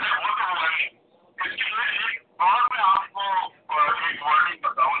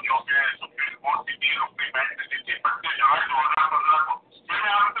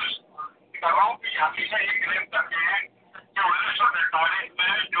 हमेशा ये क्लेम करते हैं कि 1943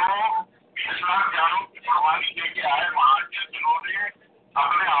 में जो 20 लाख जानों की कुर्बानी लेके आए महाजन, जिन्होंने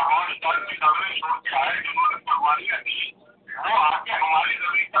अपने आवाज दर्द की खबरें छोड़ के आए, जिन्होंने कुर्बानियां दी, वो आके हमारी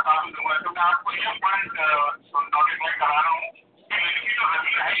जमीन का काबिल हुआ है। तो मैं आपको ये पॉइंट नोटिफाई करा रहा हूँ कि इनकी जो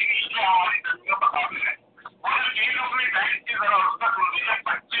जमीन है ये हमारी जमीनों का काबिल है। और चीज अपनी बैंक की जरा उसका सुन लीजिए,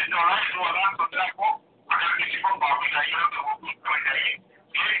 25 जुलाई 2017 को अगर किसी को कॉपी चाहिए हो तो वो भी कर जाइए।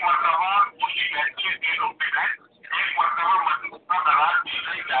 एक मरतबा उसी बैंक के 3 रुपए है, एक मरतबा मतरूफा करार दी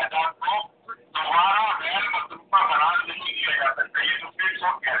गई जायदाद को दोबारा गैर मतरूफा करार नहीं दिया जा सकता। ये सुप्रीम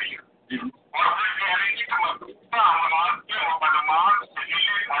कोर्ट कह रही है। और फिर कह रही है कि मतरूफा अमलात के मुकदमात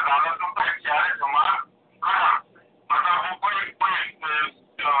सिविल अदालतों का इख्तियार जमा करा, मतलब वो कोई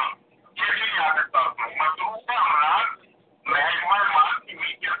ये नहीं आ सकता। मतरूफा अमलात महकमा माल की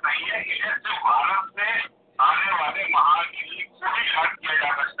मिल्कियत नहीं है, इसे सिर्फ भारत से आने वाले महाजनी को ही हक किया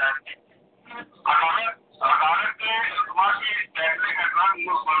जा सकता है। अदालत के इल्जाम की फैसले के साथ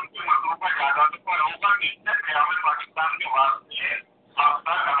मुल्क की मतरूफा जायदादों पर होगा जिससे क़यामत पाकिस्तान के वास्ते अब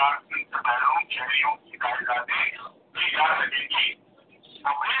तक अदालत से महरूम शहरियों की जायदादें की जा सकेंगी।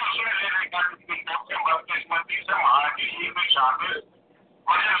 अपने उसमें लेने का बदकिस्मती से महाजनी में शामिल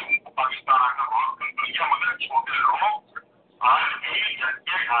बड़े लोगों को पाकिस्तान आकर बहुत कंपनियां, मगर छोटे लोग आज भी जज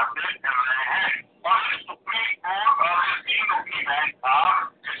के खाते कर रहे हैं। और सुप्रीम कोर्ट और 3 रुपये बैंक था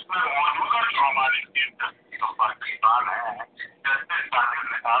जिसमें मौजूदा जो हमारे जो पाकिस्तान है, जैसे साहिब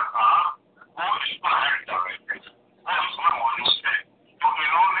निसार साहब, वो इस पर एक्ट कर रहे थे, वो उसमें मौजूद थे। तो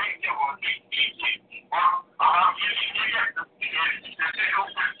इन्होंने ये वोटिंग की थी। और अब आप ये लीजिए कि जैसे जो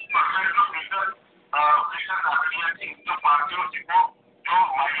 50% जो फीसद नागरिक थी हिंदू पार्टियों को जो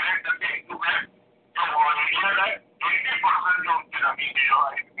माइग्रेट करके हिंदू है, जो वॉलंटियर है, 80% जो उनकी जमीन जो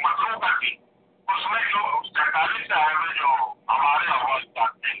है मतरूफा थी, उसमें जो 47 से आए हुए जो हमारे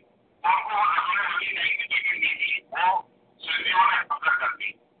आवाजदार थे उनको वो जमीनें मिली नहीं, लेकिन नहीं, वो सिंधियों ने कब्जा कर दी।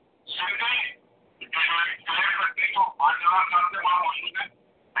 सिंधी जो 5,000 साल से वहाँ मौजूद है।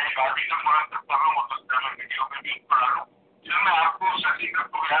 मैं एक आर्टिकल पढ़ा सकता हूँ, हो सकता है मैं वीडियो में भी पढ़ा लूँ, जिसमें आपको सटीक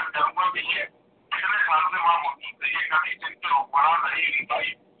को याद करूँगा कि ये कितने साल से वहाँ मौजूद है। ये कभी सिंध के हुक्मरान नहीं भाई,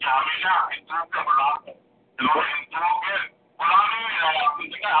 ये हमेशा हिंदुओं के गुलाम है। जिन्होंने हिंदुओं के गुलामी में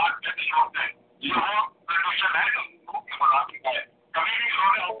हाथ कैसे छोड़ते हैं, ये वो कंडीशन है जो हिंदुओं की गुलामी का है। कभी भी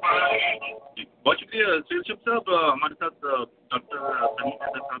इन्होंने बहुत शुक्रिया सैयद साहब। हमारे साथ डॉक्टर सलीम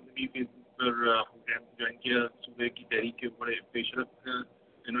साहब ने भी फेसबुक पर प्रोग्राम ज्वाइन किया। सुबह की तहरीक के बड़े बेशरफ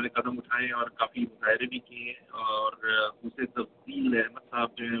इन्होंने कदम उठाए और काफ़ी मुजाहरे भी किए। और दूसरे तफसील अहमद साहब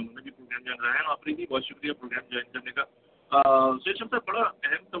जो हैं उन्होंने भी प्रोग्राम ज्वाइन कराया। आपने भी बहुत शुक्रिया प्रोग्राम ज्वाइन करने का। सैयद साहब, बड़ा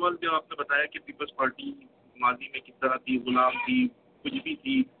अहम सवाल जो आपने बताया कि पीपल्स पार्टी माजी में किस तरह थी, गुलाम थी, कुछ भी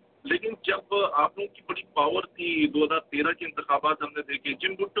थी, लेकिन जब आप लोगों की बड़ी पावर थी 2013 के इंतखाबात हमने देखे।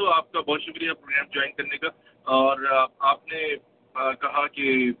 जिम भुट्टो, आपका बहुत शुक्रिया प्रोग्राम ज्वाइन करने का। और आपने कहा कि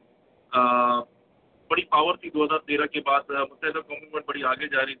बड़ी पावर थी 2013 के बाद, मुत्तहिदा गवर्नमेंट बड़ी आगे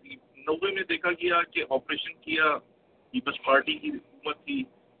जा रही थी। 90 में देखा गया कि ऑपरेशन किया, पीपल्स पार्टी की हुकूमत थी,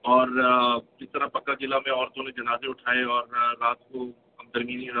 और जिस तरह पक्का जिला में औरतों ने जनाजे उठाए और रात को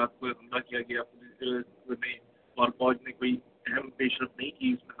दरमियानी रात को हमला किया गया पुलिस ने, और फौज ने कोई अहम पेशरफ नहीं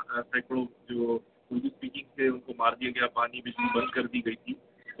की। सैकड़ों जो उर्दू स्पीकिंग थे उनको मार दिया गया, पानी बिजली बंद कर दी गई थी।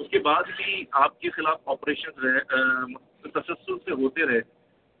 उसके बाद भी आपके खिलाफ ऑपरेशन तसस्सुल से होते रहे।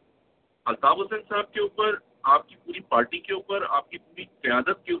 अल्ताफ हुसैन साहब के ऊपर, आपकी पूरी पार्टी के ऊपर, आपकी पूरी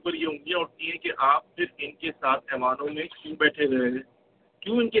क़यादत के ऊपर ये उंगलियां उठती हैं कि आप फिर इनके साथ ऐवानों में क्यों बैठे रहे,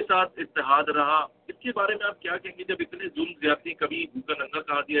 क्यों इनके साथ इत्तेहाद रहा। इसके बारे में आप क्या कहेंगे जब इतने जुल्म ज्यादती, कभी भूखा नंगा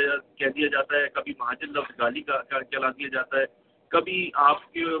कह दिया जाता है, कभी महाजन लफ्ज़ गाली का कहला दिया जाता है, कभी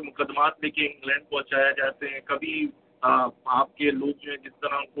आपके मुकदमात लेके इंग्लैंड पहुंचाया जाते हैं, कभी आपके लोग जो है जिस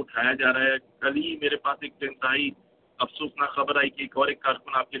तरह उनको उठाया जा रहा है। कल ही मेरे पास एक इंतहाई अफसोसनाक खबर आई कि एक और एक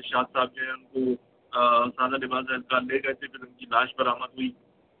कारकुन आपके इरशाद साहब जो है उनको सादा लिबास एहलकार ले गए थे, फिर उनकी लाश बरामद हुई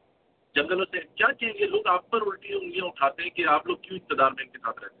जंगलों से। क्या कहेंगे, लोग आप पर उल्टी उंगलियां उठाते हैं कि आप लोग क्यों इक़्तिदार में इनके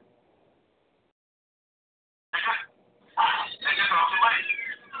साथ रहते हैं?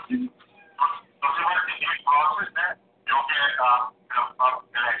 प्रोसेस है जो कि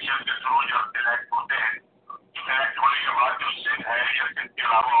इलेक्शन के थ्रू जब इलेक्ट होते हैं, इलेक्ट होने के बाद जो सिंध है या सिंध के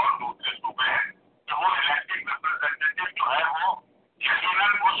अलावा और दूसरे सूबे हैं, तो वो इलेक्टेड रिप्रेजेंटेटिव जो है वो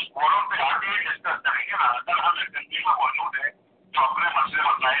यकीनन उस फोरम पे आके डिस्कस करेंगे ना। अगर हम असेंबली में मौजूद है जो अपने मसले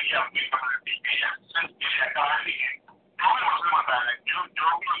मसाइल या अपनी कम्युनिटी के या सिंध के या कराची के जो भी मसले मसाइल हैं, जो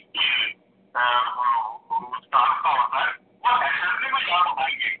भी काम का होता है वो असेंबली में जवाब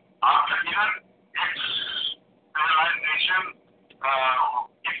उठाएंगे। आप यकीनन सिविलाइजेशन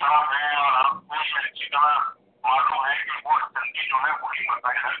की तरफ है और आपको ये अच्छी तरह मालूम है कि वो असेंबली जो है वही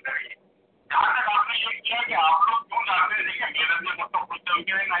मसाइल हल करेगी। जहाँ तक आपने ने मतलब खुद चल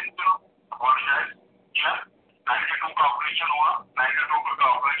गया 92 अपोलोजाइज किया। 92 का ऑपरेशन हुआ। 92 का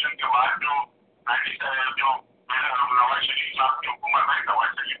ऑपरेशन के बाद जो 97 जो नवाज शरीफ साहब की हुकूमत है, नवाज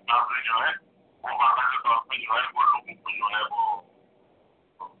शरीफ साहब ने जो है वो बाकायदा तौर पर जो है वो लोगों को जो है वो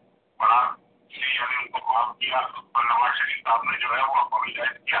बड़ा यानी उनको माफ किया और नवाज शरीफ साहब ने जो है वो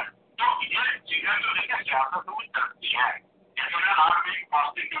अपोलोजाइज किया। तो ये चीजें जो देखिए सियासत में चलती है। इसलिए आप एक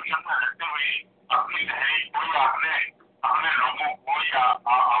कॉन्स्टिट्यूशन में रहते हुए अपनी तहरीक को या अपने लोगों को या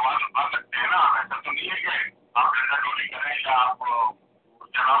आवाज उठा सकते हैं ना। ऐसा तो नहीं है कि आप डंडा-डोली करें या आप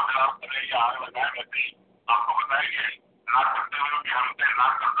जनाब करें या आग लगाए। वैसे आपको बताएंगे ना करते हुए कि हमसे ना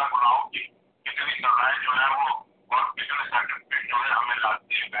करता गुनाहों की कितनी सजाएं जो है वो और कितने सर्टिफिकेट जो है हमें लाद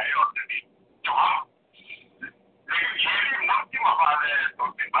दिए गए और जो हम ये भी मुल्क की मफाद है तो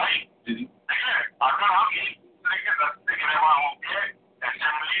भाई देखिए अगर हम एक दूसरे के रस्ते गिरवा होंगे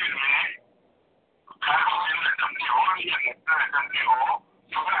असेंबली में चाहे वो सिविल असेंबली हो या नेशनल असेंबली हो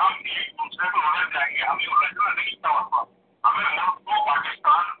तो फिर हम एक दूसरे को उलझ जाएंगे। हमें उलझना नहीं था। हमें मुल्क को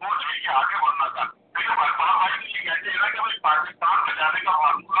पाकिस्तान को लेके आगे बढ़ना था। देखिए बड़ा भाई तो ये कहते हैं ना कि भाई पाकिस्तान बचाने का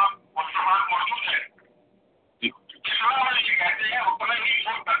फार्मूला उसके बाद मौजूद है। इसलिए वो ये कहते हैं उतना ही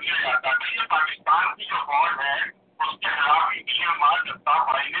छोड़ कर दिया जाता है। ये पाकिस्तान की जो फौज है उसके खिलाफ इंडियन मार्च अफ्ताब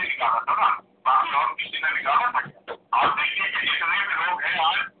भाई ने निकाला था ना, बाकी और किसी ने निकाला था। आप देखिए कि जितने भी लोग हैं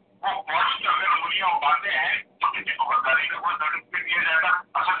आज वो फौज की अगर उंगलियां उठाते हैं तो किसी को बदलाने का कोई सर्टिफिकेट दिया जाएगा।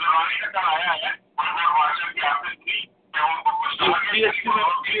 असद जुरानी का कल आया है और भाषण की आपने सुनी कि उनको कुछ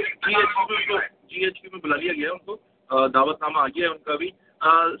GHQ में बुला लिया गया उनको, दावतनामा आ गया है उनका भी।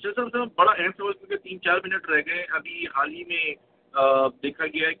 सर बड़ा अहम समझ क्योंकि 3-4 मिनट रह गए। अभी हाल ही में देखा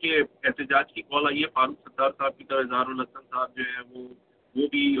गया है कि एहतजाज की कॉल आई है फारूक सत्तार साहब की तरफ, इजहारुल हसन साहब जो है वो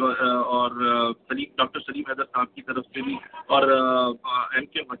भी और डॉक्टर सलीम हैदर साहब की तरफ से भी, और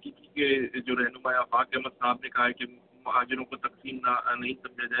MQM हकीकी के जो रहनुमा आफाक अहमद साहब ने कहा है कि महाजिरों को तकसीम नहीं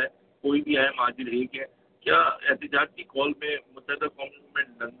समझा जाए, कोई भी आए महाजिर एक है। क्या एहतजाज की कॉल में मुत्तहिदा कौमों में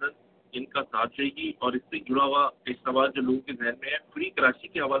लंदन इनका साथ देगी? और इससे जुड़ा हुआ एक सवाल जो लोगों के जहन में है, फ्री कराची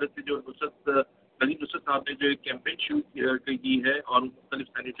के हवाले से जो नुसरत साहब ने जो एक कैंपेन शुरू की है और मुख्तलिफ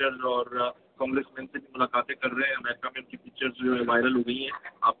सैनिटर्स और कांग्रेसमैन से भी मुलाकातें कर रहे हैं। अमेरिका में उनकी पिक्चर्स जो है वायरल हो गई हैं,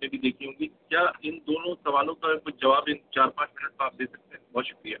 आपने भी देखी होंगी। क्या इन दोनों सवालों का कुछ जवाब इन 4-5 मिनट में आप दे सकते हैं? बहुत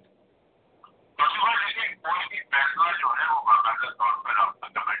शुक्रिया। कोई भी फैसला जो है वो बाकायदा तौर पर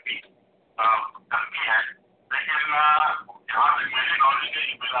कमेटी करती है, लेकिन जहाँ तक मेरी नॉलेज है,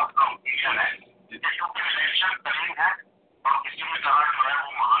 ये मेरा अपना ओपिनियन है कि क्योंकि इलेक्शन करीब है और किसी भी तरह जो है वो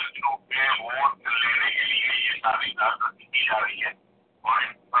महाजनों पे वोट लेने के लिए ये सारी राजनीति की जा रही है। और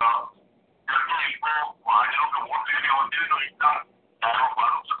जब तो इनको महाजनों के वोट लेने होते हैं तो एकदम चाहे वो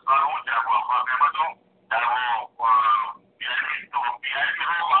फारूक सत्तार हो, चाहे वो आफाक अहमद हो, चाहे वो PIP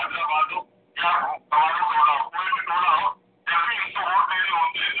हो, आदिलाबाद हो या कमांडो टोला हो, कोई भी टोला हो, जब भी इनको वोट लेने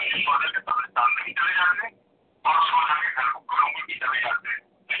होते हैं तो ये सोचा के कब्रिस्तान में ही चले जाते हैं और सोचा के घरों में भी चले जाते हैं।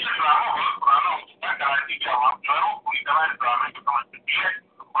 ये ड्रामा बहुत पुराना हो चुका है। कराची की आवाम जो है वो पूरी तरह इस ड्रामे को समझ चुकी है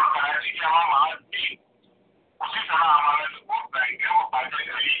और कराची की आवाम आज भी उसी तरह हमारे जो वोट देंगे वो काबिल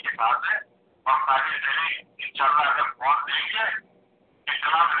दलील के साथ है और काबिल दलील इंशाल्लाह अगर वोट देंगे कि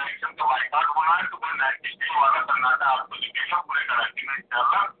जनाब इलेक्शन का बाइकाट होना है तो कोई 90 वाला सन्नाटा आपको दिखेगा पूरे कराची में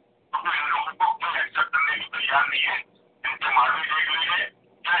इंशाल्लाह। तो फिर इन लोगों को कोई एक्सेप्ट करने की तैयार नहीं है। इनके मार्केट देख लीजिए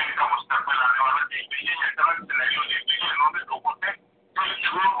या इनका मुस्तकबिल आने वाला देख लीजिए, इस तरह सिनेरियो देख लीजिए। इन्होंने लोगों से कोई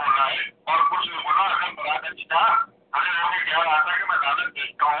झूठ बोला है और कुछ नहीं बोला। अगर मुराद अली था अगर मुझे ख्याल आता कि मैं दादर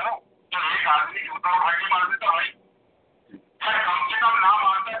देखता हूँ तो एक आदमी जूता उठा के मार देता भाई, कम से कम ना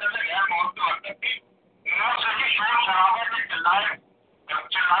मारता चले गया मौत तो हद तक थी। मुंह से ही शोर शराबा के चिल्लाने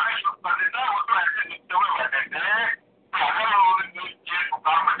शुरू कर देता है। वो तो ऐसे दिखते हुए बैठे थे कि अगर उन्होंने ये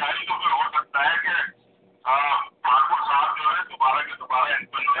पुकार बचाई तो फिर हो सकता है कि ठाकुर साहब जो है दोबारा के दोबारा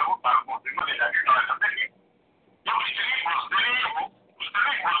इनको जो है वो कारपोर्टिंग में ले जाके खड़ा कर देंगे। तो इतनी घुसते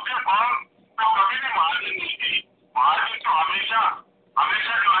कौन तो कभी भी महाजिर नहीं थी। महाजिर तो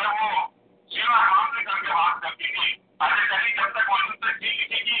हमेशा जो है वो सीधा काम से करके बात करती थी। अरे कहीं जब तक मौजूद तक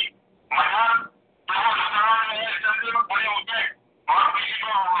किसी की मजाक तो वो असेंबली में खड़े होते और किसी को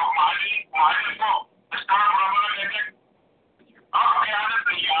महाजिर को स्टार बराबर लेके आप क़यादत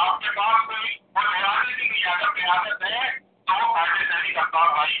नहीं है आपके पास कोई क़यादत ही नहीं। अगर क़यादत है तो वो पाकिस्तानी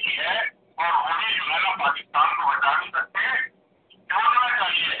अफ्ताब भाई की है और उन्हें जो है ना पाकिस्तान को बचा नहीं सकते। सोचना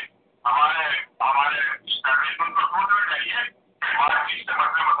चाहिए हमारे एस्टैब्लिशमेंट को सोचना चाहिए कि बातचीत से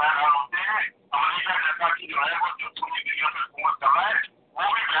मसले मसाइल हल होते हैं। अमेरिका जैसा की जो है वो जो पूरी दुनिया में हुकूमत कर रहा है वो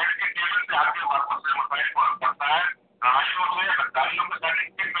भी बैठ के टेबल से आके मसले मसाइल को हल करता है। लड़ाइयों से गद्दारियों के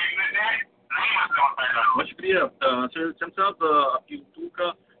सर्टिफिकेट भेजने से नहीं मसले मसाइल हल। बहुत शुक्रिया सर साहब, आपकी गुफ्तगू का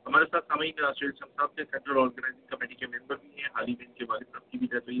ہمارے ساتھ سامعین شیخ شمس صاحب کے سینٹرل آرگنائزنگ کمیٹی کے ممبر بھی ہیں. حال ہی میں ان کے والد صاحب کی بھی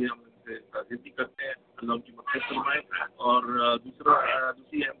ڈیتھ ہوئی ہے. ہم ان سے تعزیت بھی کرتے ہیں, اللہ ان کی مغفرت فرمائے. اور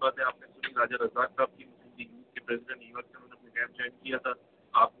دوسری اہم بات ہے, آپ نے سنی راجہ رزاق صاحب کی, مسلم لیگ یوتھ کے پریزیڈنٹ, نیو یارک سے انہوں نے اپنے کیمپ جوائن کیا تھا.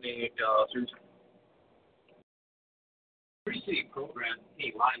 آپ نے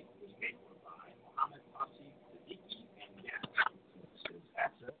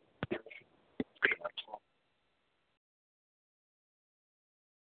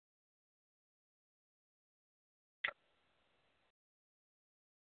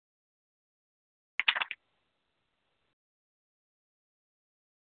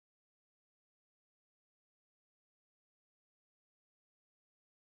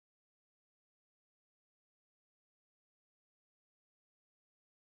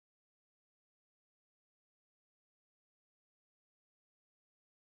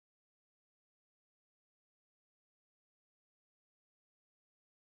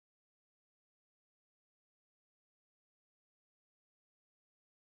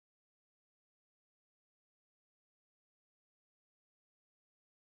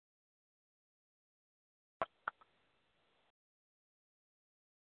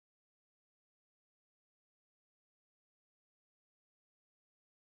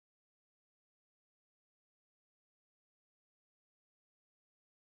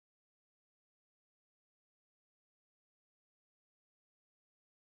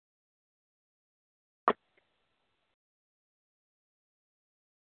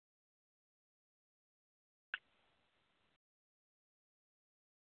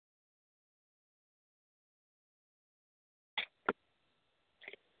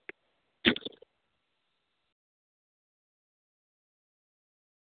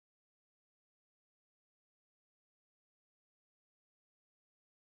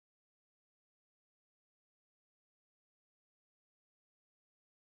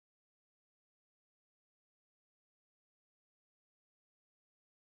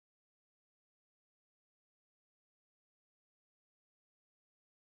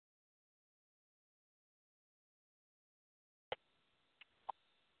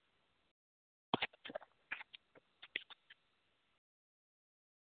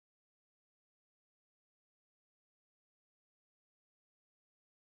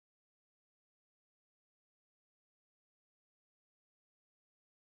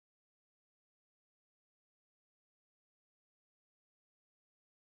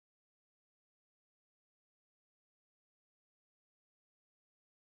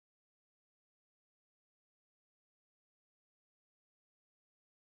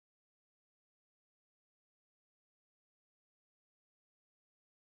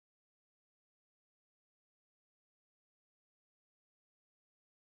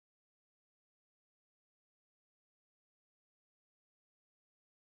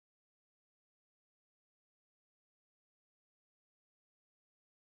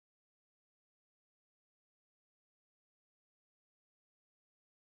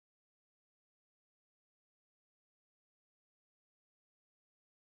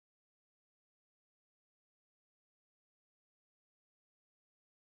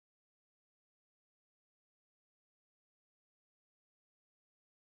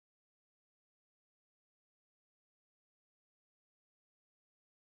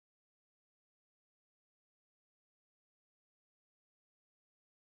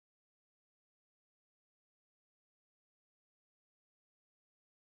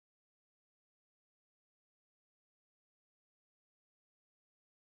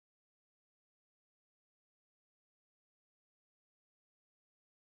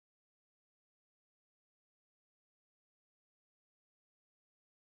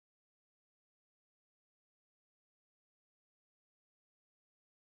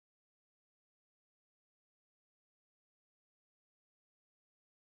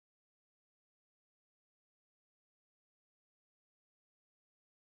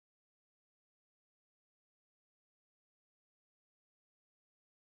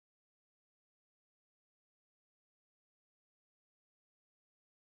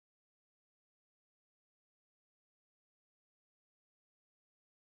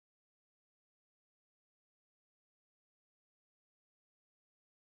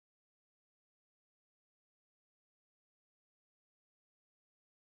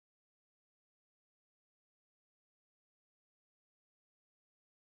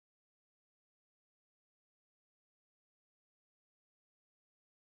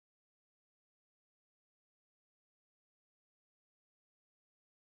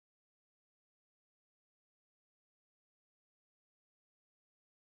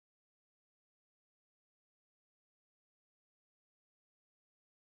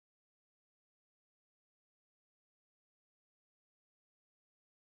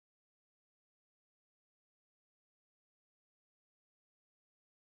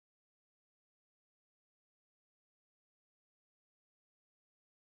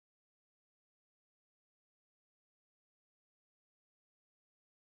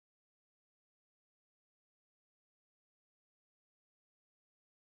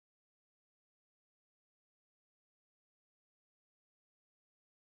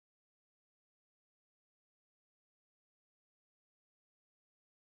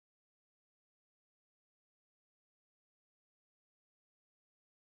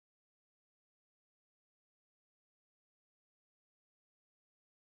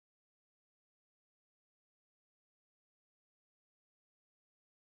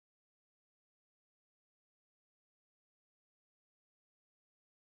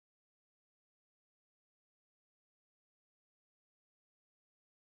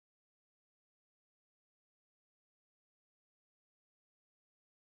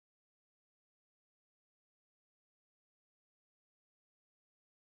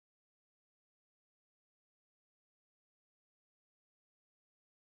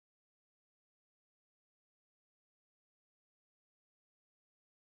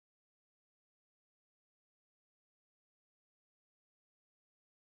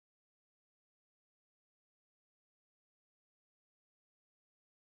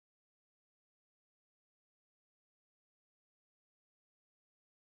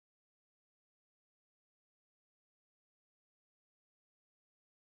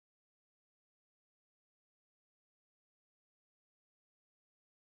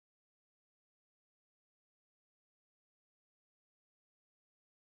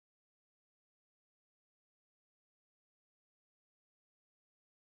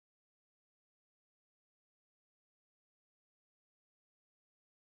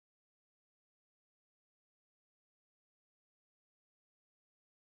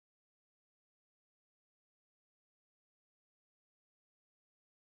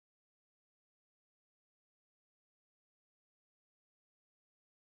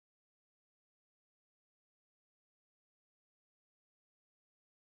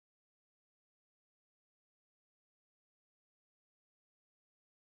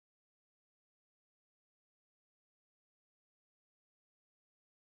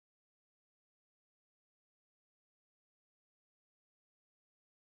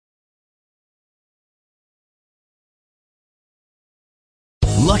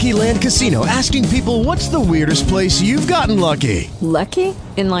Lucky Land Casino, asking people, what's the weirdest place you've gotten lucky? Lucky?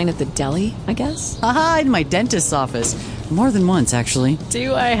 In line at the deli, I guess? Aha, in my dentist's office. More than once, actually.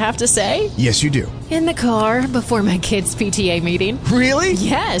 Do I have to say? Yes, you do. In the car before my kids' PTA meeting. Really?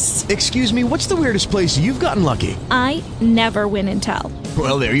 Yes. Excuse me, what's the weirdest place you've gotten lucky? I never win and tell.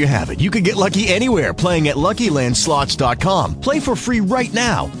 Well, there you have it. You can get lucky anywhere, playing at LuckyLandSlots.com. Play for free right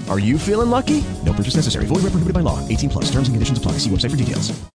now. Are you feeling lucky? No purchase necessary. Void where prohibited by law. 18+. Terms and conditions apply. See website for details.